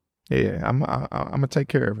 Yeah, I'm gonna take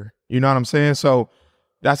care of her. You know what I'm saying? So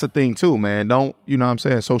that's the thing too, man. Don't, you know what I'm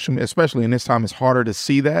saying? Social media, especially in this time, it's harder to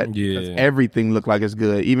see that. Yeah. Everything look like it's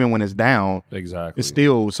good. Even when it's down, Exactly. it's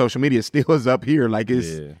still, social media still is up here like it's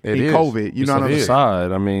It in is. COVID. You know what I'm saying?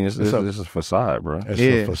 Facade. I mean, it's a facade, bro. It's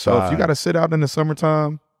a facade. So if you got to sit out in the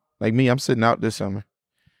summertime, like me, I'm sitting out this summer.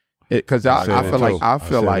 Because I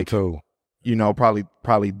feel like, you know,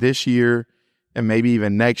 probably this year and maybe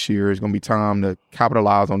even next year is going to be time to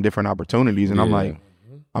capitalize on different opportunities. And I'm like,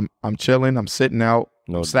 I'm chilling. I'm sitting out.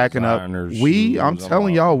 I'm stacking up. I'm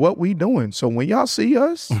telling y'all what we doing. So when y'all see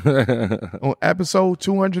us on episode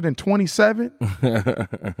 227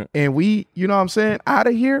 and we, you know what I'm saying, out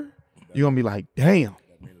of here, you're going to be like, damn,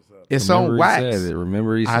 it's on wax.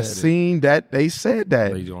 Remember he said I seen that they said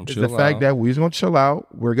that. It's the fact that we're going to chill out.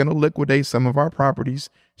 We're going to liquidate some of our properties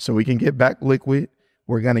so we can get back liquid.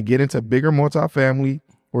 We're going to get into bigger multifamily.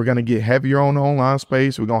 We're going to get heavier on the online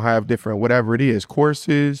space. We're going to have different, whatever it is,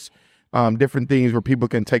 courses, different things where people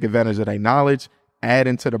can take advantage of their knowledge, add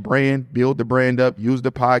into the brand, build the brand up, use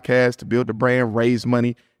the podcast to build the brand, raise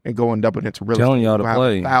money, and go and dump it into real estate. Telling y'all to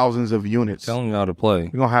play. Thousands of units. Telling y'all to play.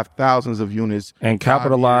 We're going to have thousands of units. And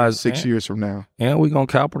capitalize. 6 years from now. And we're going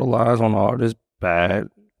to capitalize on all this bad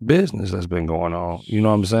business that's been going on. You know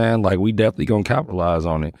what I'm saying? Like, we definitely going to capitalize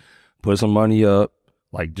on it. Put some money up.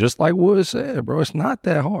 Like, just like Wood said, bro, it's not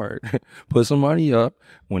that hard. Put some money up.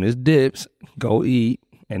 When it dips, go eat.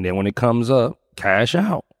 And then when it comes up, cash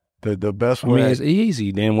out. The best way. I mean, it's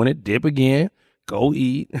easy. Then when it dip again, go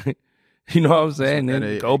eat. You know what I'm saying?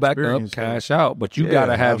 Then go back up, cash out. But you got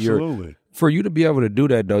to have for you to be able to do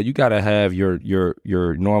that, though, you got to have your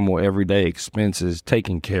normal everyday expenses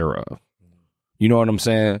taken care of. You know what I'm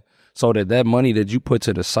saying? So that money that you put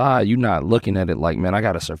to the side, you're not looking at it like, man, I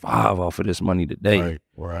got to survive off of this money today.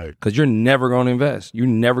 Right. Because you're never going to invest. You're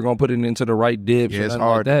never going to put it into the right dips. Yeah, it's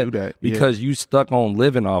hard to do that. Because you stuck on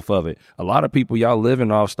living off of it. A lot of people, y'all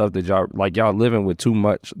living off stuff that y'all living with too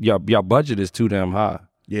much. Y'all budget is too damn high.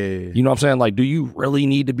 Yeah. You know what I'm saying? Like, do you really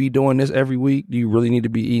need to be doing this every week? Do you really need to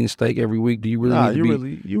be eating steak every week? Do you really need to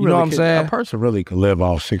be? You know what I'm saying? A person really could live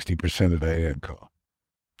off 60% of their income.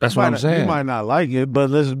 That's what I'm saying. You might not like it, but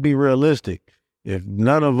let's be realistic. If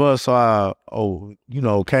none of us are,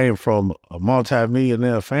 came from a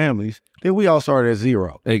multi-millionaire families, then we all started at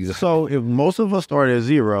zero. Exactly. So if most of us started at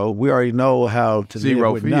zero, we already know how to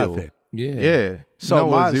zero live with nothing. Yeah. So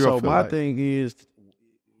my thing is,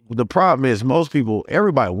 the problem is most people,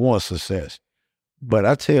 everybody wants success. But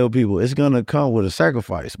I tell people it's going to come with a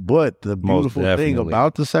sacrifice. But the beautiful thing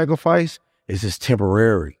about the sacrifice is it's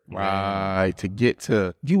temporary. Right. To get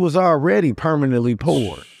to. You was already permanently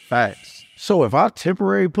poor. Facts. So if I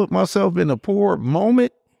temporarily put myself in a poor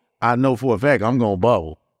moment, I know for a fact I'm going to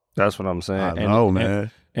bubble. That's what I'm saying. I know,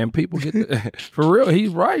 man. And people get for real, he's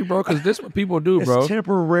right, bro, because this is what people do, bro. It's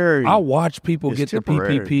temporary. I watch people get the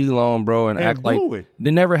PPP loan, bro, and act like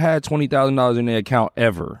they never had $20,000 in their account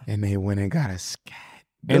ever. And they went and got a scat.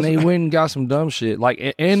 And they went and got some dumb shit.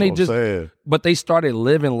 Like, and they just, but they started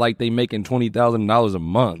living like they making $20,000 a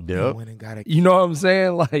month. Yep. They went and got you know what I'm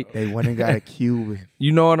saying? Like, they went and got a Cuban.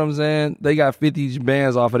 You know what I'm saying? They got 50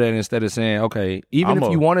 bands off of that instead of saying, okay, even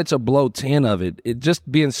if you wanted to blow 10 of it,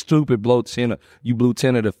 just being stupid, blow 10. You blew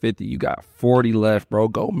 10 of the 50. You got 40 left, bro.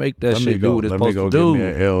 Go make that shit do what it's supposed to do. Let me go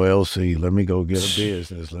get me an LLC. Let me go get a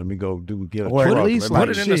business. Let me go get a truck. Or at least put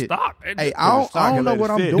it in the stock. Hey, I don't know what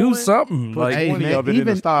I'm doing. Do something. Like, hey, man,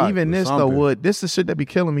 even this though, Wood, this is shit that be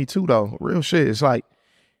killing me too, though. Real shit. It's like,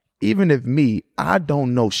 even if I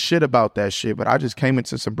don't know shit about that shit, but I just came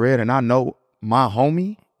into some bread and I know my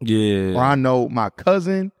homie, or I know my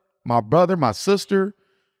cousin, my brother, my sister,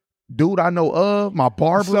 dude I know of, my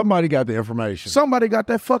barber. Somebody got the information. Somebody got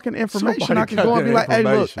that fucking information. I can go and be like, hey,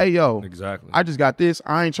 look, hey, yo. Exactly. I just got this.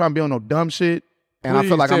 I ain't trying to be on no dumb shit. And I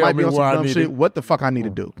feel like I might be on some dumb shit. What the fuck I need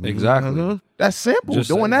to do? Exactly. Mm-hmm. That's simple.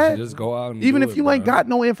 Doing that. Just go out and even if you ain't got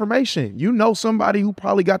no information, you know somebody who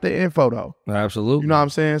probably got the info though. Absolutely. You know what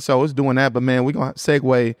I'm saying? So it's doing that. But man, we're going to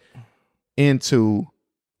segue into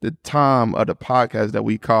the time of the podcast that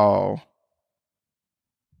we call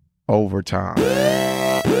Overtime.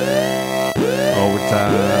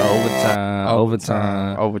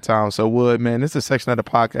 Overtime. So Wood, man, this is a section of the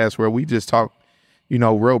podcast where we just talk,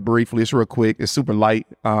 real briefly. It's real quick. It's super light.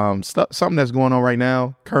 Something that's going on right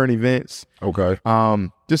now, current events. Okay.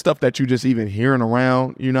 Just stuff that you just even hearing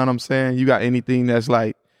around. You know what I'm saying? You got anything that's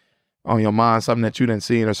like on your mind, something that you didn't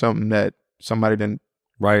see or something that somebody didn't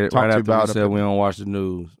right after about we said we don't watch the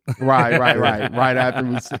news. Right. Right after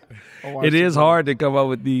we said. It is hard to come up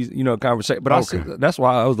with these, conversations. But that's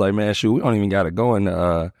why I was like, man, shoot, we don't even got to go in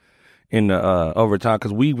the overtime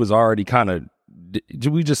because we was already kind of.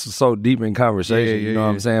 We just so deep in conversation, you know what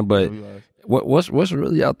I'm saying? But What's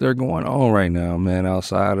really out there going on right now, man?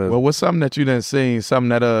 Outside of Well, what's something that you done seen, something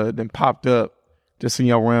that then popped up just in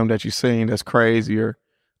your realm that you seen that's crazier?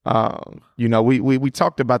 We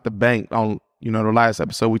talked about the bank on the last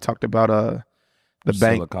episode. We talked about the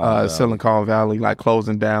bank Silicon Valley like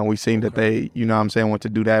closing down. We seen that they want to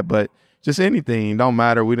do that, but just anything don't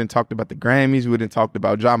matter. We didn't talked about the Grammys. We didn't talked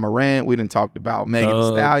about John Morant. We didn't talked about Megan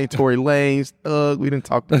Thee Stallion, Tory Lanez, Thug. We didn't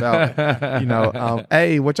talked about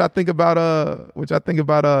hey, what y'all think about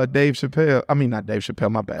Dave Chappelle? I mean, not Dave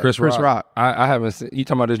Chappelle. My bad. Chris Rock. I haven't seen. You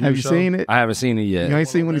talking about this new show? Have you seen it? I haven't seen it yet. You ain't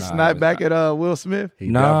seen when he snapped back at Will Smith?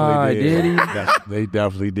 He definitely did he? They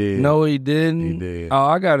definitely did. No, he didn't. He did. Oh,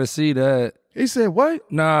 I gotta see that. He said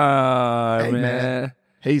what? Nah, Hey, man.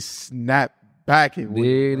 He snapped back at Will.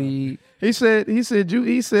 Did he? He said, he was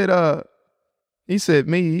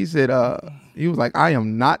like, I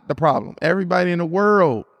am not the problem. Everybody in the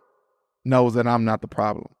world knows that I'm not the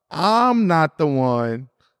problem. I'm not the one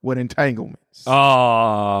with entanglements. Oh,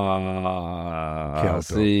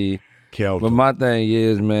 see. But my thing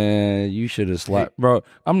is, man, you should have slapped. Bro,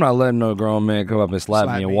 I'm not letting no grown man come up and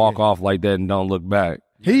slap me and walk off like that and don't look back.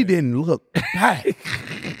 He didn't look back.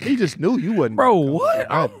 He just knew you wasn't. Bro, what?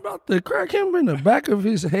 I'm about to crack him in the back of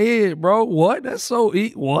his head, bro. What? That's so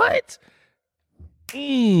what?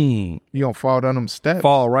 You gonna fall down them steps?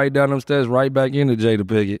 Fall right down them steps, right back into Jada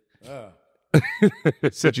Pickett.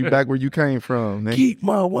 Set you back where you came from. Man. Keep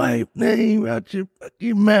my wife's name out your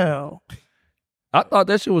fucking mouth. I thought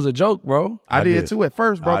that shit was a joke, bro. I did too at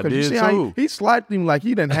first, bro. Because you see how he slapped him like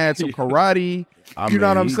he done had some karate. You know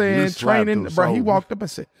what I'm saying? Training, bro. He walked up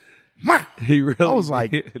and said, "Ma." He really. I was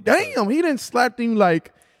like, damn. He didn't slap him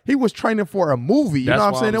like he was training for a movie. You know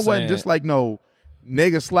what I'm saying? It wasn't just like no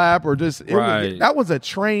nigga slap or just. That was a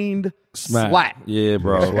trained slap. Yeah,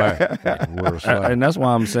 bro. And that's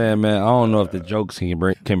why I'm saying, man, I don't know if the jokes can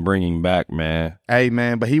bring him back, man. Hey,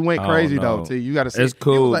 man, but he went crazy though. Too. You got to see. It's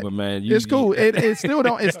cool, but man, it's cool. It still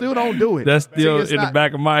don't. It still don't do it. That's still in the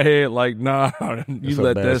back of my head. Like, nah, you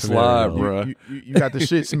let that slide, bro. You got the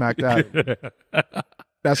shit smacked out.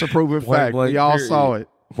 That's a proven fact. We all saw it.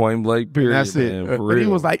 Point blank, period. That's it. Man, but he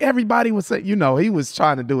was like, everybody was saying, he was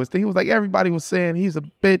trying to do his thing. He was like, everybody was saying he's a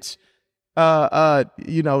bitch. The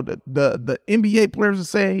NBA players were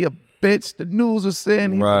saying he a bitch. The news was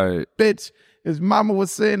saying he's a bitch. His mama was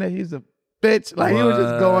saying that he's a bitch. Like he was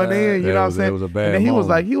just going in. You know what I'm saying? It was a bad and then he was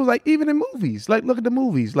like, even in movies, like look at the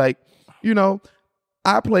movies. Like,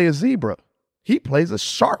 I play a zebra. He plays a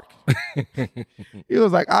shark. He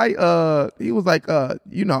was like, I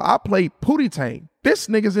play Pootie Tang. This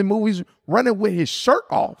nigga's in movies running with his shirt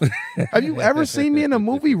off. Have you ever seen me in a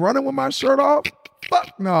movie running with my shirt off?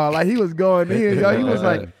 Fuck no. Like he was going in, yo. He was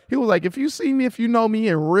like, if you see me, if you know me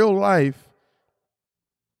in real life,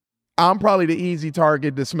 I'm probably the easy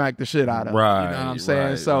target to smack the shit out of. Right. You know what I'm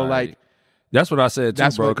saying? So like, that's what I said too,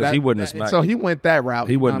 bro, because he wouldn't have smacked. So he went that route.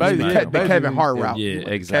 He wouldn't have smacked. The Kevin Hart route. Yeah,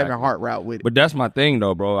 exactly. Kevin Hart route with it. But that's my thing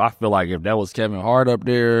though, bro. I feel like if that was Kevin Hart up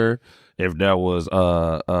there, if that was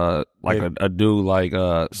a dude like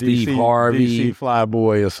Steve Harvey, DC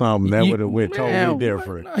Flyboy or something, that would have went totally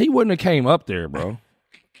different. He wouldn't have came up there, bro.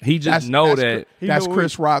 He just that's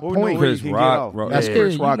Chris Rock point. Chris Rock, bro. That's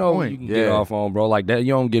Chris Rock point. You can get off on, bro. Like that,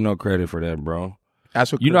 you don't get no credit for that, bro.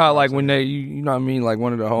 That's what you know how like when they, you know what I mean, like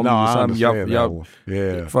one of the homies or something, y'all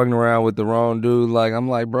fucking around with the wrong dude. Like I'm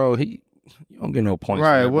like, bro, you don't get no points.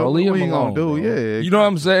 Right? What are you gonna do? Bro. Yeah, you know what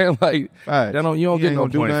I'm saying? Like right. you don't get no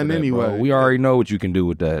points for that, anyway. Bro. We already know what you can do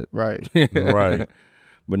with that. Right, right.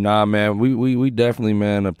 But nah, man, we definitely,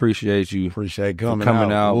 man, appreciate you. Appreciate coming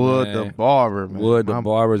out. Wood man. the barber, man. Wood the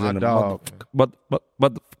barbers and the dog. But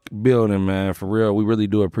the building, man, for real. We really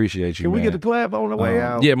do appreciate you. Can we man. get the clap on the way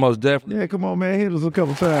out? Yeah, most definitely. Yeah, come on, man. Hit us a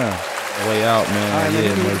couple times. The way out, man. Right,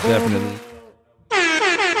 yeah, most definitely.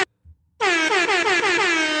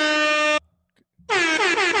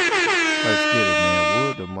 Let's get it, man.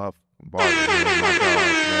 Wood the barber, man. My dog,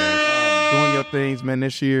 man. Doing your things, man.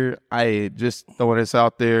 This year, I just throwing this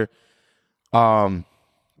out there.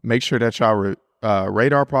 Make sure that y'all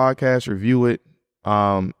rate our podcast, review it.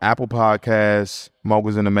 Apple Podcasts,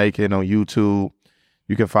 Moguls in the Making on YouTube.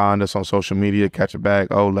 You can find us on social media. Catch it back.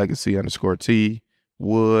 Legacy_T.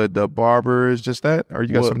 Wood the Barber is just that, or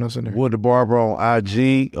you got something else in there? Wood the Barber on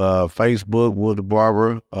IG, Facebook. Wood the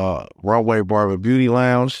Barber, Runway Barber Beauty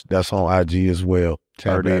Lounge. That's on IG as well.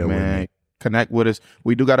 Heard that, man. Connect with us.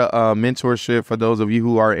 We do got a mentorship for those of you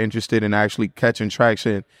who are interested in actually catching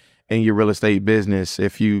traction in your real estate business.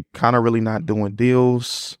 If you kind of really not doing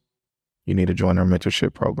deals, you need to join our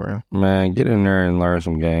mentorship program. Man, get in there and learn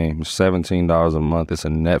some game. $17 a month. It's a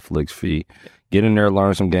Netflix fee. Get in there,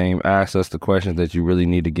 learn some game. Ask us the questions that you really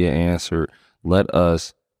need to get answered. Let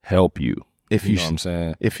us help you. If You know what I'm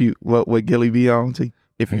saying? If you what Gilly be on to,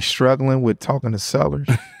 if you're struggling with talking to sellers,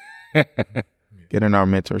 get in our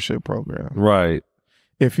mentorship program. Right.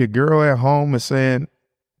 If your girl at home is saying,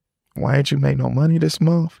 "Why ain't you make no money this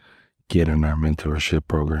month?" Get in our mentorship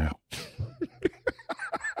program.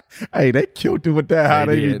 Hey, they killed it with that. How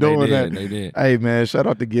they be doing that? They did. Hey man, shout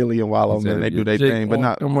out to Gilly and Wallow, man. They do their thing, but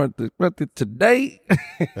not today.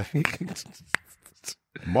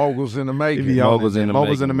 Moguls in the making. Moguls in the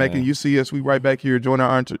making, making. man. You see us, we right back here. Join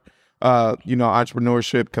our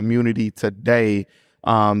entrepreneurship community today.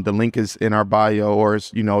 The link is in our bio, or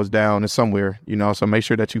it's down, it's somewhere, so make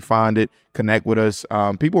sure that you find it, connect with us.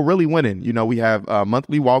 People really winning. We have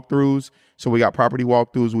monthly walkthroughs. So we got property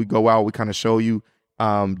walkthroughs. We go out, we kind of show you,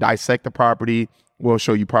 dissect the property. We'll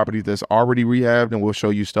show you property that's already rehabbed, and we'll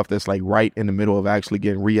show you stuff that's like right in the middle of actually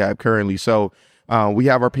getting rehabbed currently. So we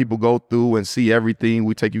have our people go through and see everything.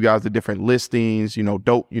 We take you guys to different listings,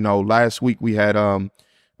 dope. Last week we had one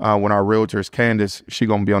of our realtors, Candace, she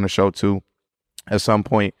gonna be on the show too. At some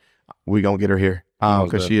point, we gonna get her here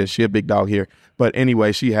because she a big dog here. But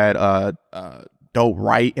anyway, she had dope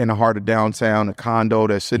right in the heart of downtown, a condo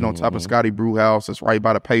that's sitting on top of Scotty Brew House. That's right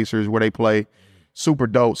by the Pacers where they play. Super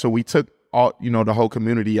dope. So we took all the whole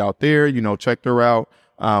community out there. Checked her out.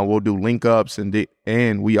 We'll do link ups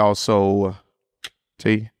and we also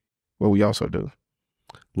what we also do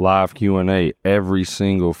Live Q&A every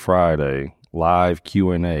single Friday. Live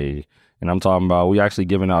Q&A. And I'm talking about we actually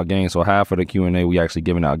giving out game. So half of the Q&A, we actually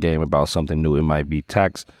giving out game about something new. It might be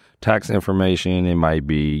tax information. It might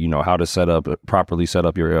be, how to properly set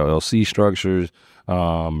up your LLC structures,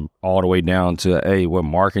 all the way down to, what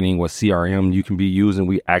marketing, what CRM you can be using.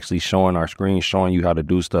 We actually showing our screen, showing you how to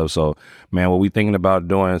do stuff. So, man, what we thinking about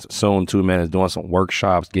doing soon too, man, is doing some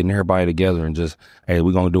workshops, getting everybody together and just, hey,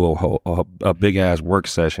 we're going to do a big ass work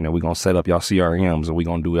session and we're going to set up y'all CRMs and we're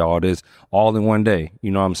going to do all this all in one day.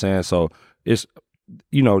 You know what I'm saying? So it's,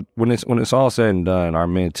 when it's all said and done, our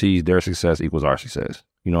mentees, their success equals our success.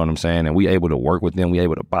 You know what I'm saying? And we able to work with them. We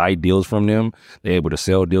able to buy deals from them. They able to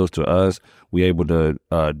sell deals to us. We able to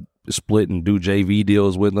split and do JV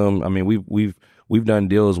deals with them. I mean, we've done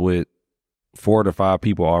deals with 4 to 5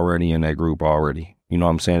 people already in that group already. You know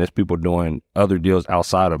what I'm saying? There's people doing other deals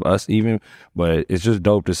outside of us even, but it's just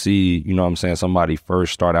dope to see, you know what I'm saying, somebody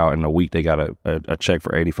first start out in a week, they got a check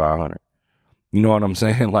for $8,500. You know what I'm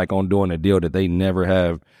saying? Like on doing a deal that they never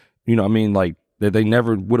have, like that they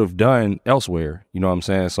never would have done elsewhere. You know what I'm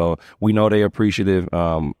saying? So we know they appreciative.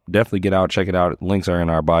 Definitely get out, check it out. Links are in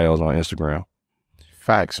our bios on Instagram.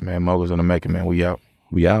 Facts, man. Moguls in the making, man. We out.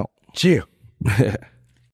 We out. Chill.